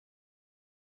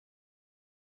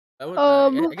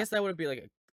 I guess that wouldn't be like a.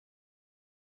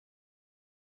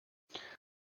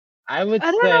 I would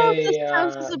I don't know if say this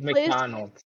counts as a place.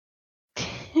 McDonald's.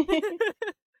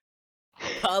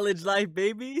 College life,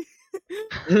 baby.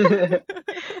 I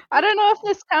don't know if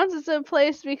this counts as a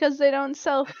place because they don't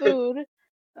sell food.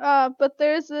 But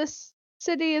there's this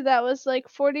city that was like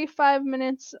 45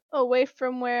 minutes away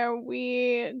from where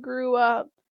we grew up,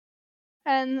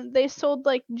 and they sold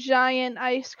like giant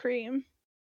ice cream.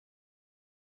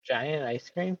 Giant ice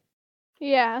cream?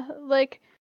 Yeah, like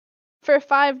for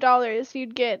 $5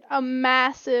 you'd get a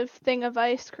massive thing of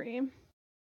ice cream.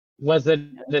 Was it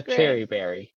the great. cherry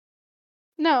berry?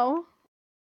 No.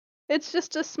 It's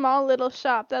just a small little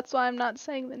shop. That's why I'm not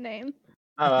saying the name.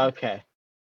 Oh, okay.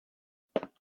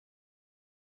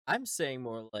 I'm saying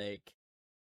more like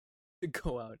to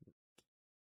go out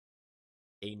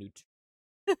and a new.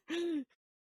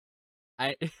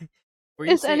 Where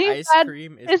you say ice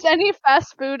cream is any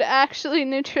fast food actually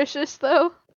nutritious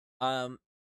though?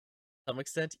 some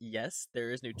extent, yes,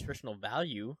 there is nutritional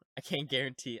value. I can't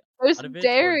guarantee a There's lot of it or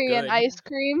dairy in good. ice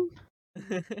cream.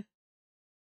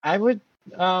 I would,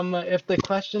 if the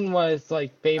question was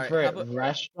like All right, how favorite about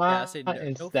restaurant I say no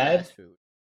instead, fast food.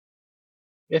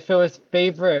 if it was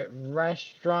favorite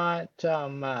restaurant,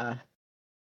 I'd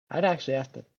actually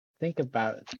have to think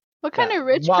about What kind that. of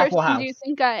rich Waffle person do you House.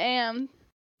 think I am?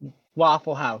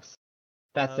 Waffle House.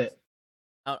 That's it.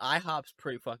 IHOP's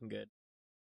pretty fucking good.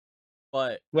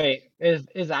 But Wait, is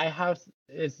IHOuse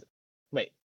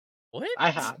wait, what?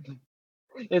 IHOP.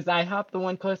 Is IHOP the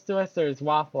one close to us or is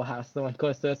Waffle House the one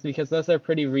close to us? Because those are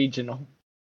pretty regional.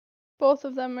 Both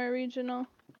of them are regional.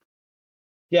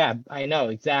 Yeah, I know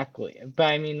exactly. But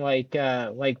I mean like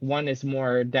one is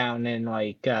more down in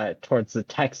towards the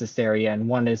Texas area and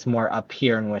one is more up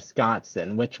here in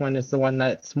Wisconsin. Which one is the one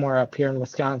that's more up here in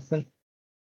Wisconsin?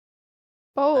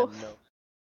 Both. No.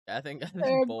 I think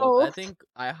They're both. I both. think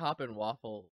IHOP and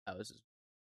Waffle Houses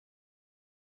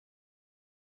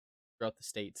throughout the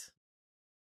states.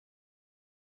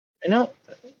 I know.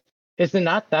 Is it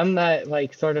not them that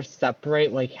like sort of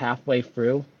separate like halfway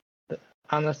through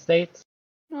on the states?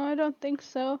 No, I don't think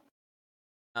so.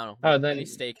 I don't know. Oh, Any then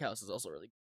steakhouse is also really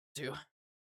good too.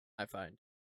 I find.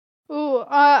 Ooh,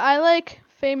 I like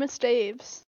Famous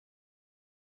Dave's.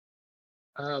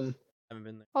 I haven't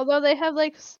been there. Although they have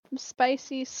like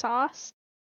spicy sauce,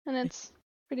 and it's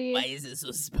pretty. Why is it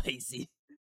so spicy?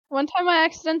 One time I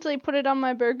accidentally put it on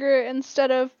my burger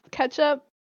instead of ketchup.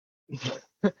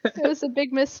 It was a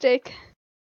big mistake.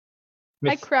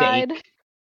 I cried.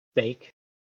 Steak.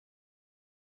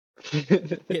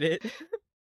 Get it?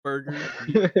 Burger,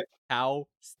 meat, cow,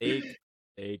 steak.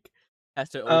 Has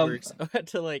to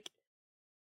to like.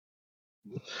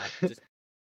 I just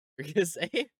what you gonna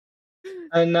say?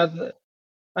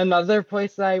 Another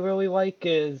place that I really like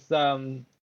is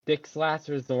Dick's Last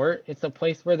Resort. It's a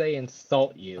place where they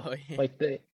insult you. Oh, yeah. Like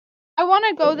they I want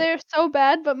to go there so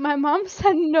bad, but my mom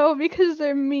said no because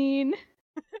they're mean.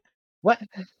 what?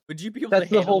 Would you be able That's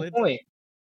to the whole handle it? point.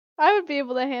 I would be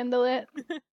able to handle it.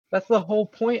 That's the whole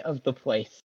point of the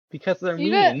place because they're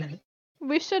You got- mean.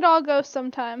 We should all go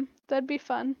sometime. That'd be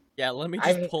fun. Yeah, let me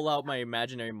just pull out my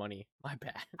imaginary money. My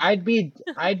bad. I'd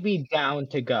be down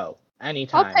to go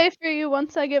anytime. I'll pay for you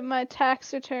once I get my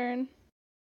tax return.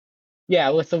 Yeah,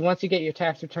 listen, once you get your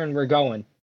tax return, we're going.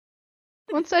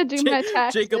 Once I do my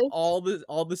taxes. Jacob, all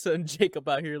of a sudden, Jacob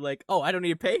out here like, oh, I don't need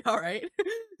to pay. All right.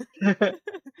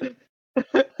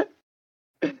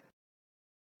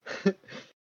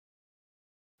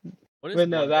 What is But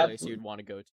no, one that- place you'd want to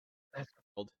go to?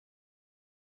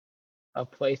 A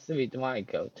place that we'd want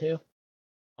to go to?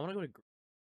 I want to go to.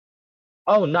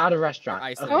 Oh, not a restaurant.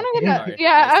 Iceland. I want to go to. Sorry,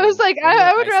 Yeah, I was Iceland. like, I wanna go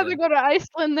I to would rather Iceland. go to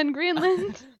Iceland than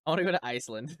Greenland. I want to go to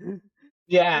Iceland.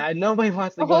 Yeah, nobody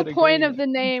wants to The go whole to point of Greenland.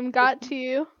 the name got to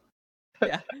you.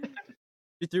 Yeah,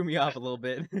 you threw me off a little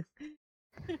bit.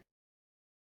 I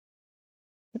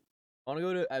want to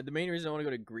go to the main reason I want to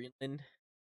go to Greenland.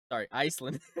 Sorry,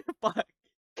 Iceland. Fuck.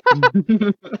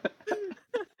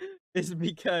 Is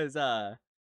because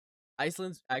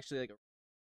Iceland's actually like a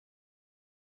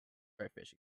very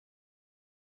fishing.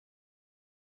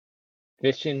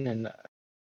 Fishing in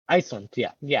Iceland,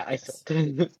 yeah, Yes.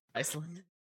 Iceland. Iceland.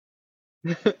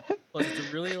 Plus, it's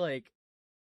a really like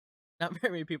not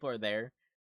very many people are there,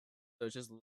 so it's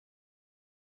just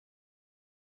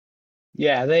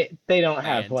Yeah, they don't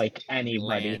have land. like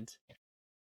anybody. Land.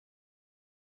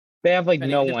 They have like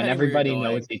no one. Depending where you're Everybody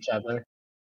knows going. each other.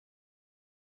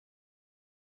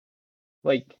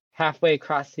 Like halfway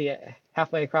across the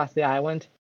island,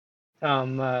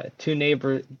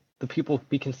 the people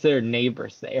be considered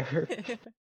neighbors there.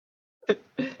 What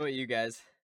about you guys?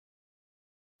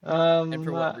 And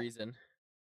for what reason?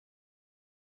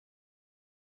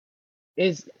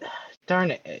 Is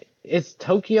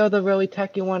Tokyo the really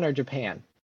techie one or Japan?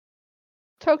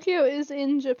 Tokyo is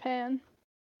in Japan.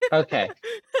 Okay,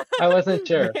 I wasn't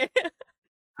sure. Man,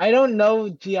 I don't know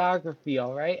geography.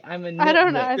 All right, I'm a I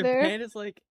don't nitwit. either. Japan is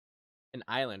like an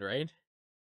island, right?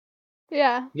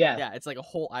 Yeah. Yeah, Yeah, it's like a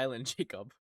whole island,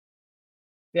 Jacob.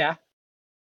 yeah.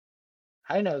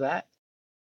 I know that.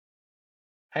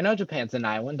 I know Japan's an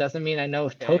island. Doesn't mean I know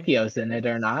if Okay. Tokyo's in it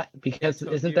or not. Because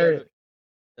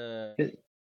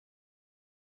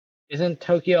isn't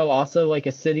Tokyo also like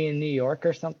a city in New York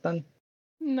or something?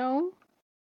 No.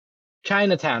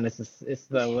 Chinatown is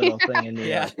the little thing in New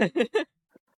York.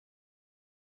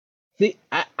 See,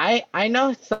 I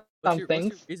know some What's your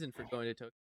things reason for going to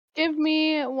Tokyo? Give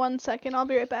me 1 second. I'll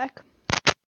be right back.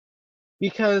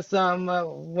 because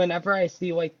whenever I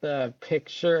see like the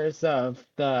pictures of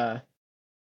the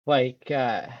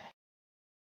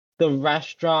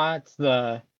restaurants,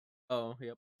 the Oh,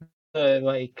 yep.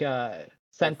 the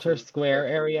center food. square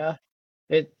area.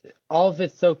 All of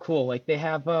it's so cool. Like they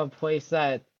have a place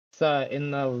that's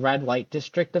in the red light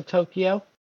district of Tokyo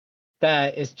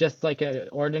that is just like an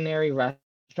ordinary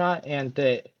restaurant,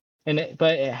 but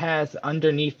it has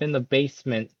underneath in the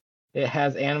basement, it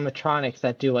has animatronics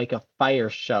that do like a fire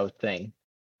show thing.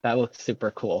 That looks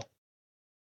super cool.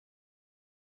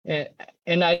 And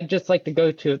and I just like to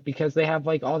go to it because they have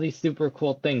like all these super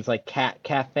cool things like cat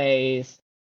cafes,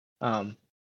 um,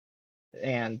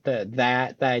 and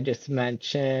that I just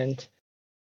mentioned,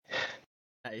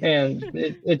 Nice. and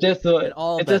And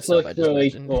all it that just stuff looks I just really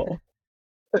mentioned. cool.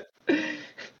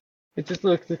 It just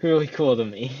looks really cool to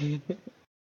me.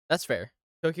 That's fair.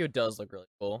 Tokyo does look really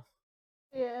cool.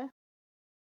 Yeah.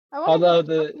 I want to Although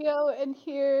go to Tokyo and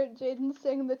hear Jaden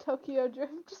sing the Tokyo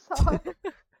Drift song.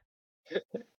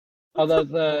 although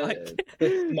Fuck.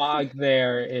 the smog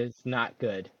there is not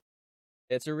good.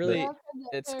 It's a Yeah, really I've heard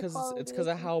that it's air because quality of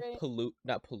isn't how great.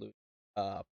 not pollute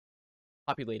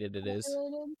populated it is.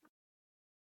 Populated.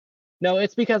 No,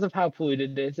 it's because of how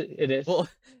polluted it is. Well,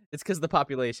 it's because the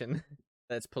population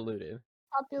that's polluted.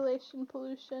 Population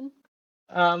pollution.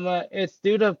 It's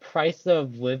due to price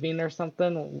of living or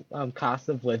something. Cost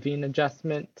of living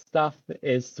adjustment stuff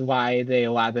is why they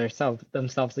allow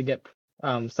themselves to get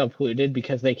so polluted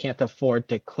because they can't afford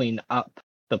to clean up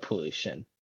the pollution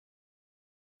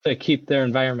to keep their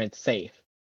environment safe.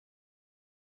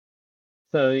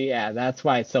 So yeah, that's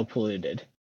why it's so polluted.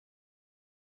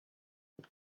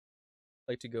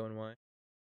 Like to go and why?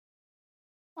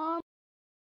 Um,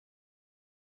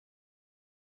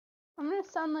 I'm gonna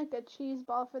sound like a cheese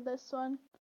ball for this one.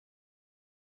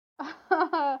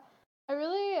 I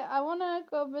wanna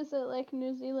go visit like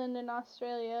New Zealand and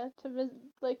Australia to visit,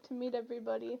 like to meet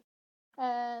everybody,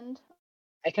 and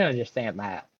I can understand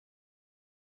that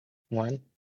one.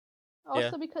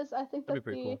 also because I think That'd that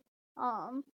be pretty the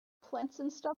cool. plants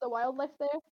and stuff, the wildlife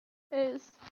there is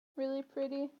really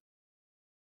pretty.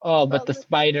 Oh, but But the like,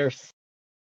 spiders,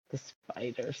 the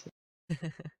spiders.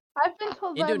 I've been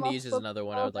told by Indonesia is multiple another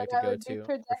one I people would that like to I go would be to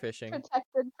for fishing.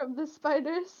 protected from the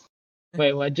spiders.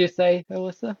 Wait, what'd you say,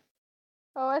 Alyssa?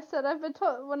 Oh, I said I've been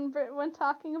told when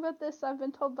talking about this, I've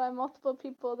been told by multiple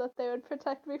people that they would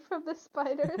protect me from the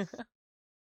spiders.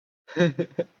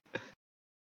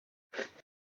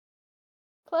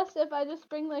 Plus, if I just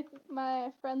bring like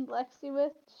my friend Lexi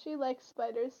with, she likes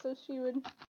spiders, so she would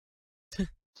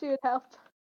help.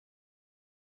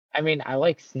 I mean, I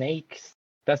like snakes.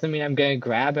 Doesn't mean I'm gonna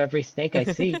grab every snake I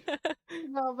see.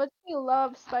 No, but she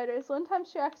loves spiders. One time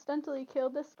she accidentally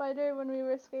killed a spider when we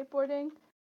were skateboarding,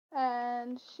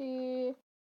 and she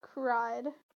cried.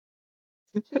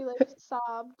 She like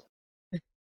sobbed.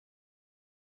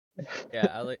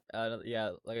 Yeah, like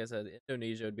I said,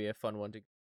 Indonesia would be a fun one to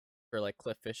for like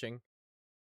cliff fishing.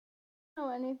 I don't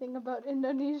know anything about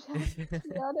Indonesia, to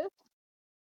be honest.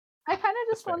 I kind of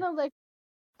That's just want fair. to like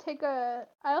take a.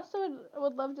 I also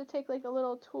would love to take like a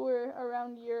little tour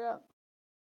around Europe.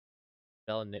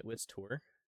 Bella Nitwit's tour.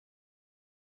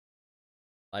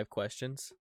 Live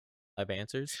questions, live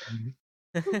answers.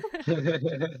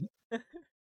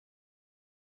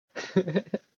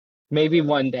 Maybe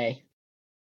one day.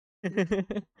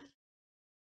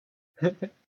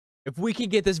 If we can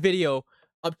get this video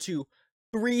up to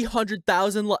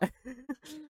 300,000 likes.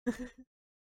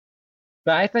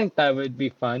 But I think that would be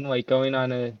fun, like going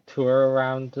on a tour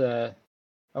around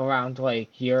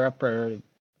like Europe or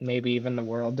maybe even the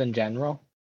world in general.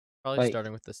 Probably Like,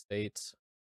 starting with the States,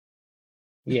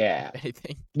 yeah, if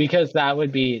anything. because that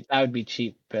would be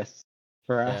cheapest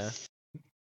for Yeah. us.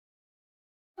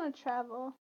 I want to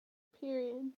travel.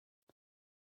 Period.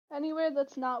 Anywhere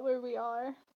that's not where we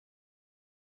are.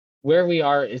 Where we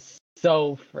are is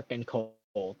so freaking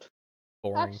cold.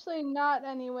 Boring. Actually, not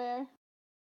anywhere.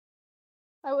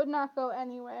 I would not go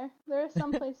anywhere. There are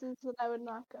some places that I would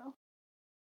not go.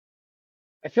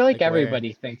 I feel like Like where?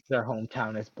 everybody thinks their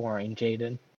hometown is boring,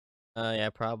 Jaden. Yeah,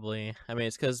 probably. I mean,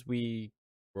 it's because we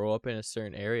grow up in a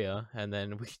certain area and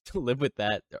then we live with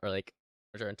that or like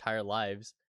our entire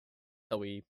lives until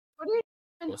we What are you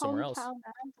in go somewhere else. hometown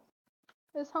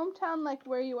as? Is hometown like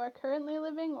where you are currently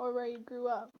living or where you grew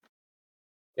up?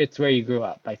 It's where you grew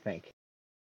up, I think.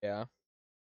 Yeah.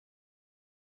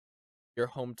 Your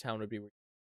hometown would be where.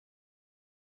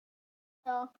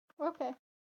 Oh, okay.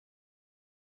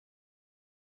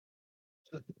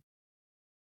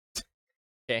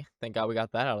 Okay, thank God we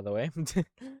got that out of the way.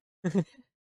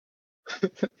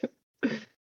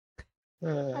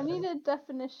 I needed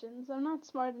definitions. I'm not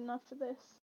smart enough for this.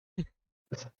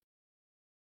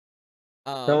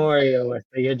 Don't worry, Alyssa.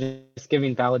 You're just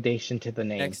giving validation to the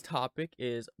name. Next topic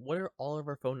is, what are all of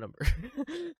our phone numbers?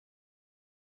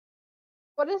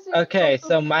 What is it? Okay,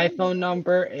 so my phone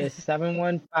number is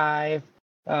 715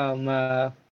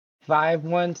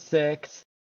 516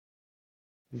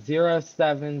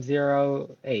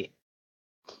 0708.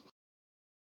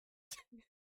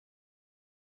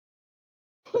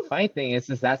 The funny thing is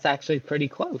that's actually pretty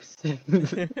close.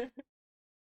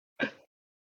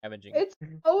 Scavenging. It's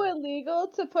so illegal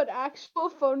to put actual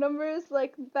phone numbers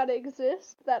like that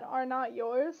exist that are not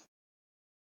yours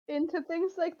into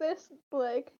things like this.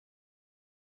 Like,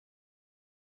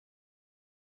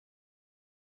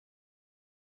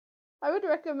 I would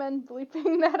recommend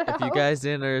bleeping that out. If you guys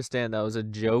didn't understand, that was a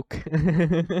joke.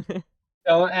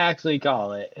 Don't actually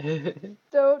call it.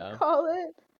 Don't call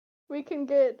it. We can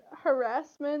get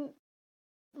harassment.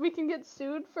 We can get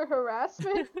sued for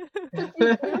harassment if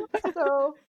you do.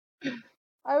 So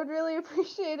I would really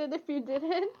appreciate it if you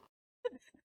didn't.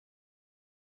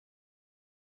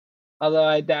 Although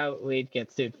I doubt we'd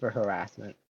get sued for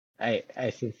harassment. I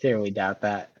sincerely doubt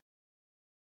that.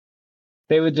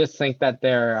 They would just think that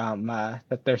they're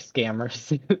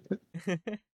scammers.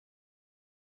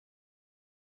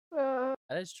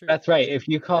 That is true. That's right. If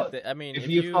you call if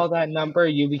you call that number,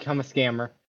 you become a scammer.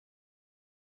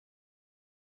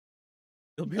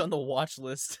 you'll be on the watch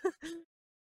list.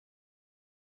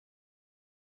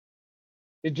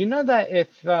 Did you know that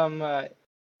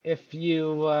if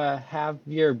you have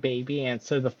your baby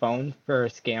answer the phone for a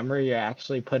scammer, you're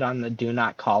actually put on the do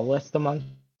not call list among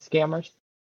scammers?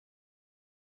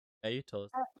 Yeah, you told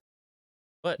us.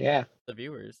 But Yeah. the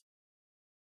viewers.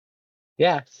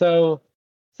 Yeah, so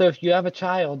if you have a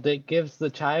child, it gives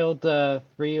the child a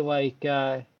free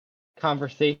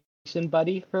conversation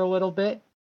buddy for a little bit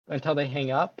until they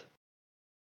hang up,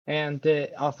 and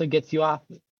it also gets you off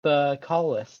the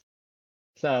call list.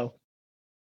 So,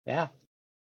 yeah,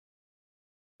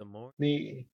 The more.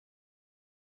 it's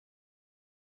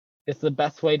the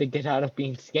best way to get out of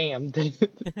being scammed.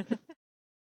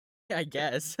 I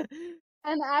guess.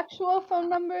 An actual phone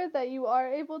number that you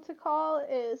are able to call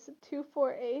is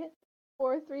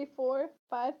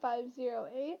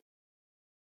 248-434-5508.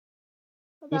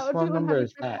 That would be phone number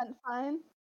is 100% that? fine.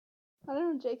 I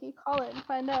don't know, Jakey. Call it and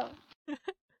find out.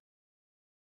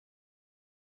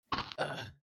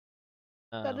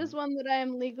 That is one that I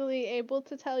am legally able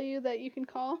to tell you that you can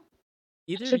call.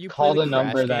 Either should you call play the Crash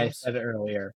number that I games. said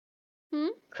earlier.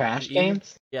 Crash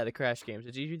Games? Yeah, the Crash games.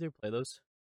 Did you either play those?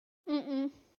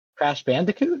 Crash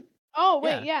Bandicoot? Oh,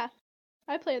 wait, yeah.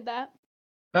 I played that.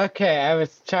 Okay, I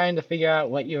was trying to figure out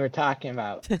what you were talking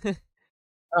about.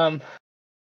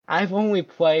 I've only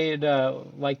played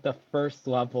the first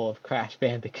level of Crash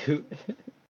Bandicoot.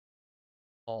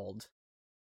 Called.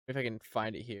 If I can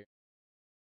find it here.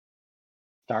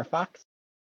 Star Fox?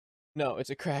 No, it's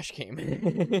a Crash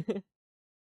game.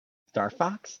 Star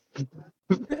Fox?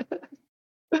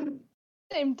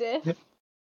 Same diff,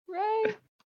 right?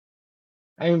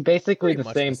 I mean, basically Pretty the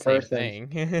much same person.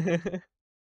 Thing.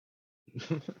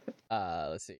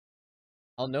 Let's see.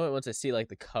 I'll know it once I see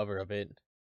the cover of it. It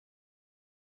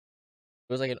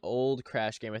was like an old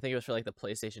Crash game. I think it was for the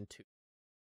PlayStation 2. Can't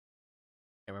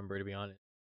remember, to be honest.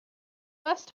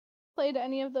 Last time I played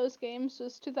any of those games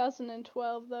was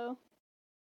 2012, though.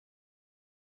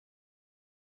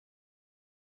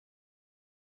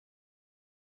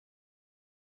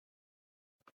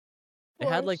 It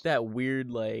had that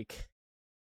weird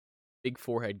big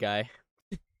forehead guy.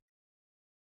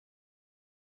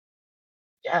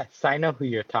 Yes, I know who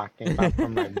you're talking about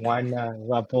from my one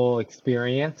level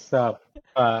experience of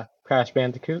Crash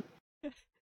Bandicoot.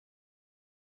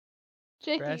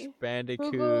 Jakey, Crash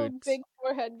Bandicoot. Google big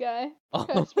forehead guy.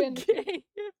 Crash Bandicoot.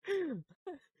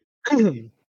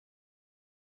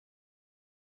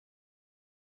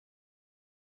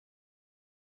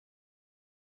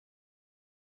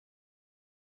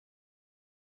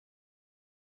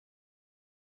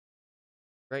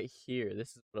 Right here,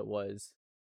 this is what it was.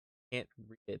 Can't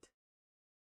read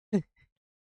it.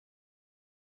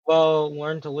 Well,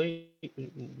 learn to lead.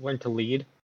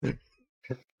 How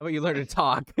about you learn to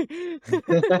talk?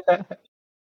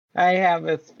 I have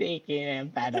a speaking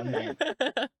impediment.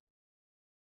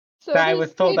 So I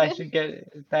was told I should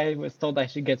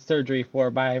get surgery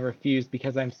for, but I refused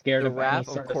because I'm scared of any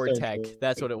sort of surgery.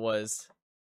 That's what it was.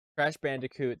 Crash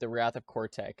Bandicoot: The Wrath of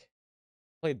Cortex.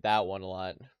 Played that one a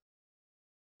lot.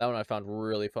 That one I found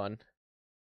really fun.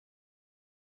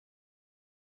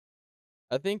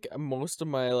 I think most of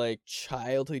my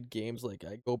childhood games I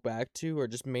go back to are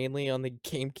just mainly on the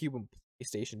GameCube and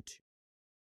PlayStation 2.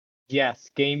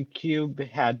 Yes, GameCube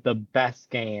had the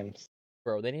best games.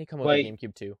 Bro, they need to come with a Like,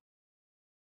 GameCube too.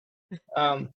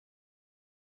 um,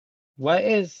 what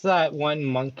is that one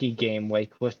monkey game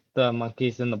like with the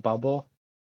monkeys in the bubble?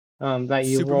 That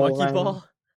you Super roll Monkey around. Ball?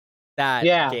 That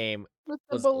Yeah, game With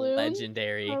the was balloon?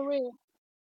 legendary. Oh wait,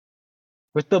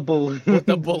 with the balloons. With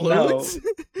the No, balloons?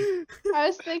 I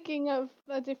was thinking of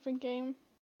a different game.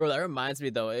 Bro, that reminds me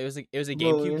though. It was a GameCube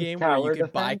balloons game where you tower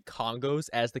could buy defense. Congos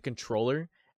as the controller,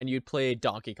 and you'd play a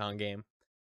Donkey Kong game.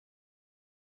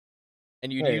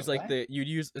 And you'd Wait, use like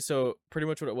what? so pretty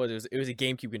much what it was a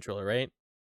GameCube controller, right?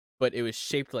 But it was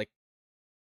shaped like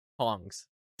Kongs,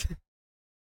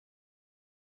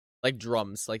 like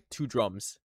drums, like two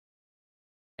drums,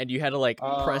 and you had to like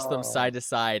press them Oh, side to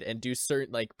side and do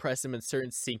certain like press them in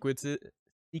certain sequences,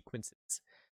 to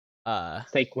like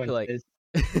sequences.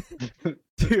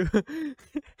 to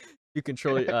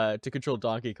to control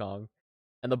Donkey Kong,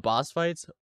 and the boss fights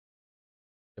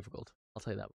difficult. I'll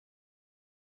tell you that.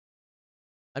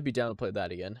 I'd be down to play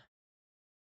that again.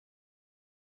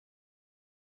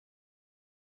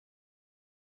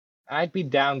 I'd be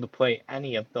down to play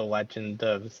any of the Legend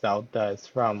of Zeldas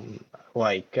from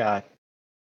like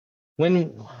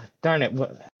when. Darn it,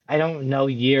 I don't know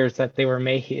years that they were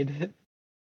made.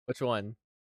 Which one?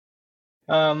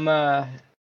 Um, uh,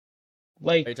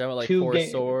 Are you like talking about like two Four game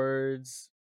Swords,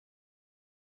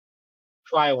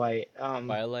 Twilight.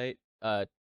 Twilight, the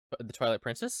Twilight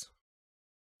Princess?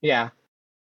 Yeah,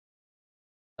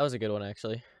 That was a good one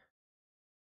actually.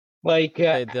 like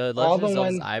The all Legend the of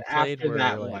Zeldas ones I played after were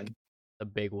that like one. the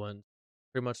big ones.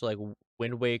 Pretty much like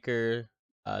Wind Waker,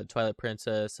 Twilight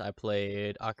Princess. I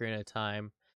played Ocarina of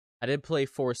Time. I did play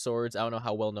Four Swords. I don't know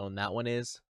how well known that one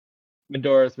is.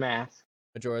 Majora's Mask,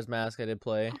 Majora's Mask. I did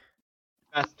play.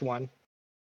 best one.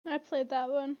 I played that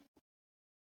one.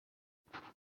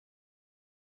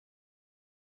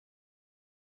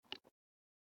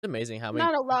 It's amazing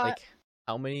Not a lot.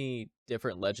 how many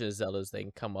different Legend of Zeldas they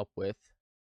can come up with.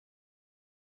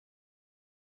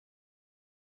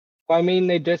 Well, I mean,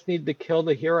 they just need to kill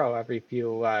the hero every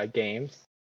few games,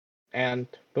 and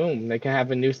boom, they can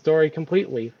have a new story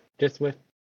completely, just with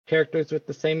characters with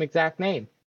the same exact name.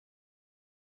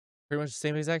 Pretty much the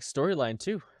same exact storyline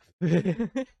too.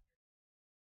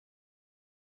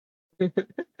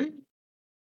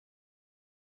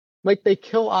 Like they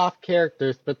kill off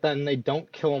characters, but then they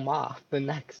don't kill them off the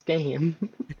next game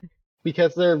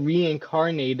because they're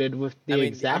reincarnated with the I mean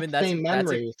exact same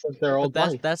memories of their but old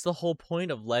life. that's the whole point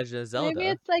of Legend of Maybe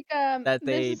Zelda. it's like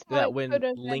this is how That it could when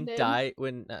have Link ended. die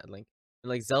when not Link when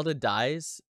like Zelda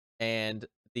dies and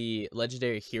the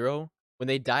legendary hero when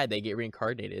they die they get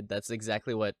reincarnated. That's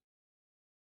exactly what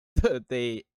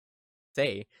they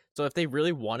say. So if they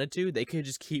really wanted to, they could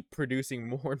just keep producing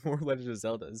more and more Legend of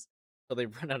Zeldas until they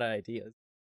run out of ideas.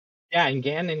 Yeah, and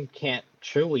Ganon can't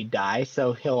truly die,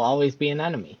 so he'll always be an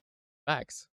enemy.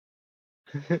 Facts.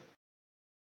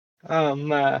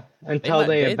 Until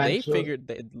they They eventually figured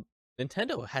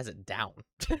Nintendo has it down.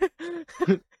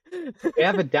 they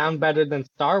have it down better than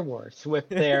Star Wars with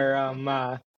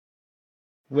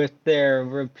their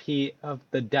repeat of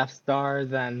the Death Star,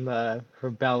 then the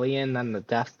Rebellion, then the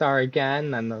Death Star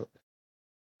again, then the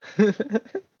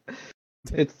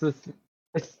it's this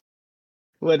it's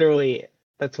literally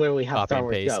that's literally how Copy Star and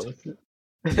Wars paste.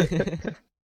 goes.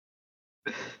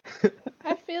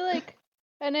 I feel like,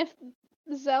 and if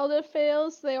Zelda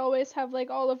fails, they always have like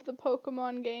all of the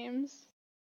Pokemon games.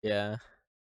 Yeah.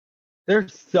 They're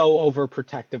so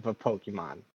overprotective of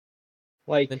Pokemon.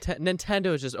 Like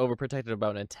Nintendo is just overprotected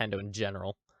about Nintendo in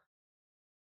general.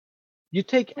 you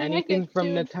take We might anything get from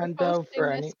sued for Nintendo posting for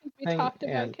this because we anything, talked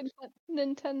about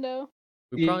and Nintendo.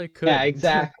 We probably yeah, could.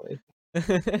 exactly.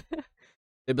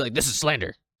 They'd be like, "This is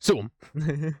slander. Sue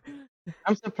him."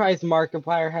 I'm surprised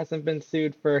Markiplier hasn't been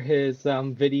sued for his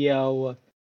video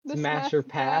The Smasher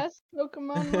Pass.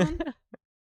 Pokemon one.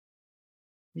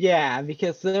 Yeah,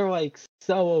 because they're like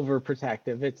so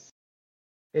overprotective.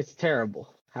 It's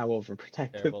terrible how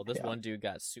overprotective Terrible. This they are. one dude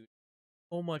got sued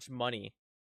so much money.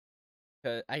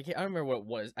 I don't remember what it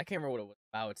was. I can't remember what it was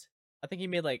about. I think he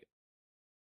made like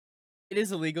it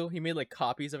is illegal. He made like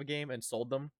copies of a game and sold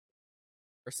them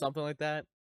or something like that.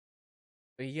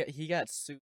 But he got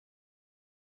sued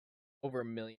over $1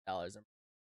 million or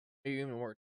maybe even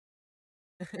more.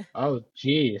 Oh,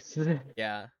 jeez.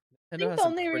 Yeah, I Nintendo think has the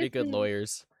some only pretty good reason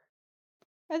lawyers.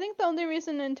 I think the only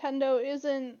reason Nintendo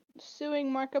isn't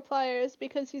suing Markiplier is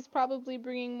because he's probably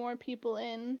bringing more people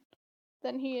in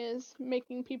than he is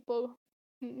making people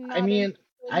I not mean,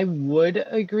 I interested. would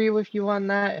agree with you on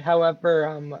that.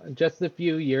 However, just a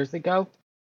few years ago,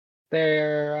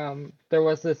 there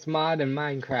was this mod in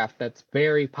Minecraft that's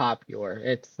very popular.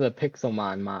 It's the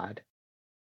Pixelmon mod.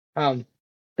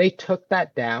 They took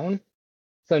that down,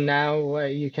 so now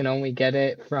you can only get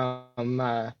it from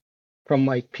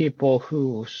like people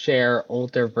who share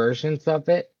older versions of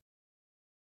it.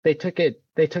 They took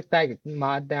that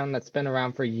mod down that's been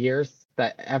around for years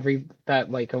that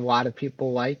like a lot of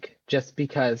people like just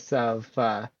because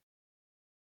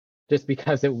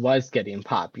it was getting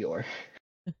popular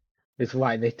is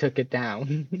why they took it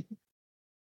down.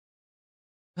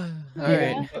 All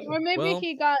Yeah. right. Or maybe Well,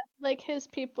 he got like his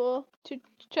people to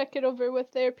check it over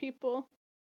with their people.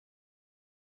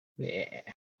 Yeah.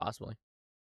 possibly.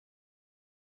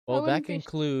 I Well, that wouldn't be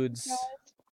concludes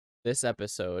surprised. this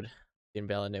episode in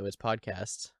Bella Noah's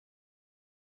podcast.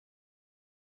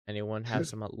 Anyone have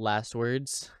some last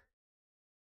words?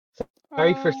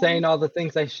 Sorry for saying all the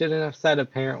things I shouldn't have said,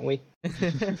 apparently.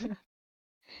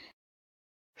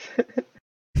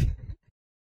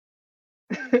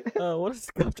 What a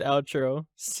scuffed outro.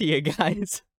 See ya,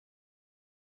 guys.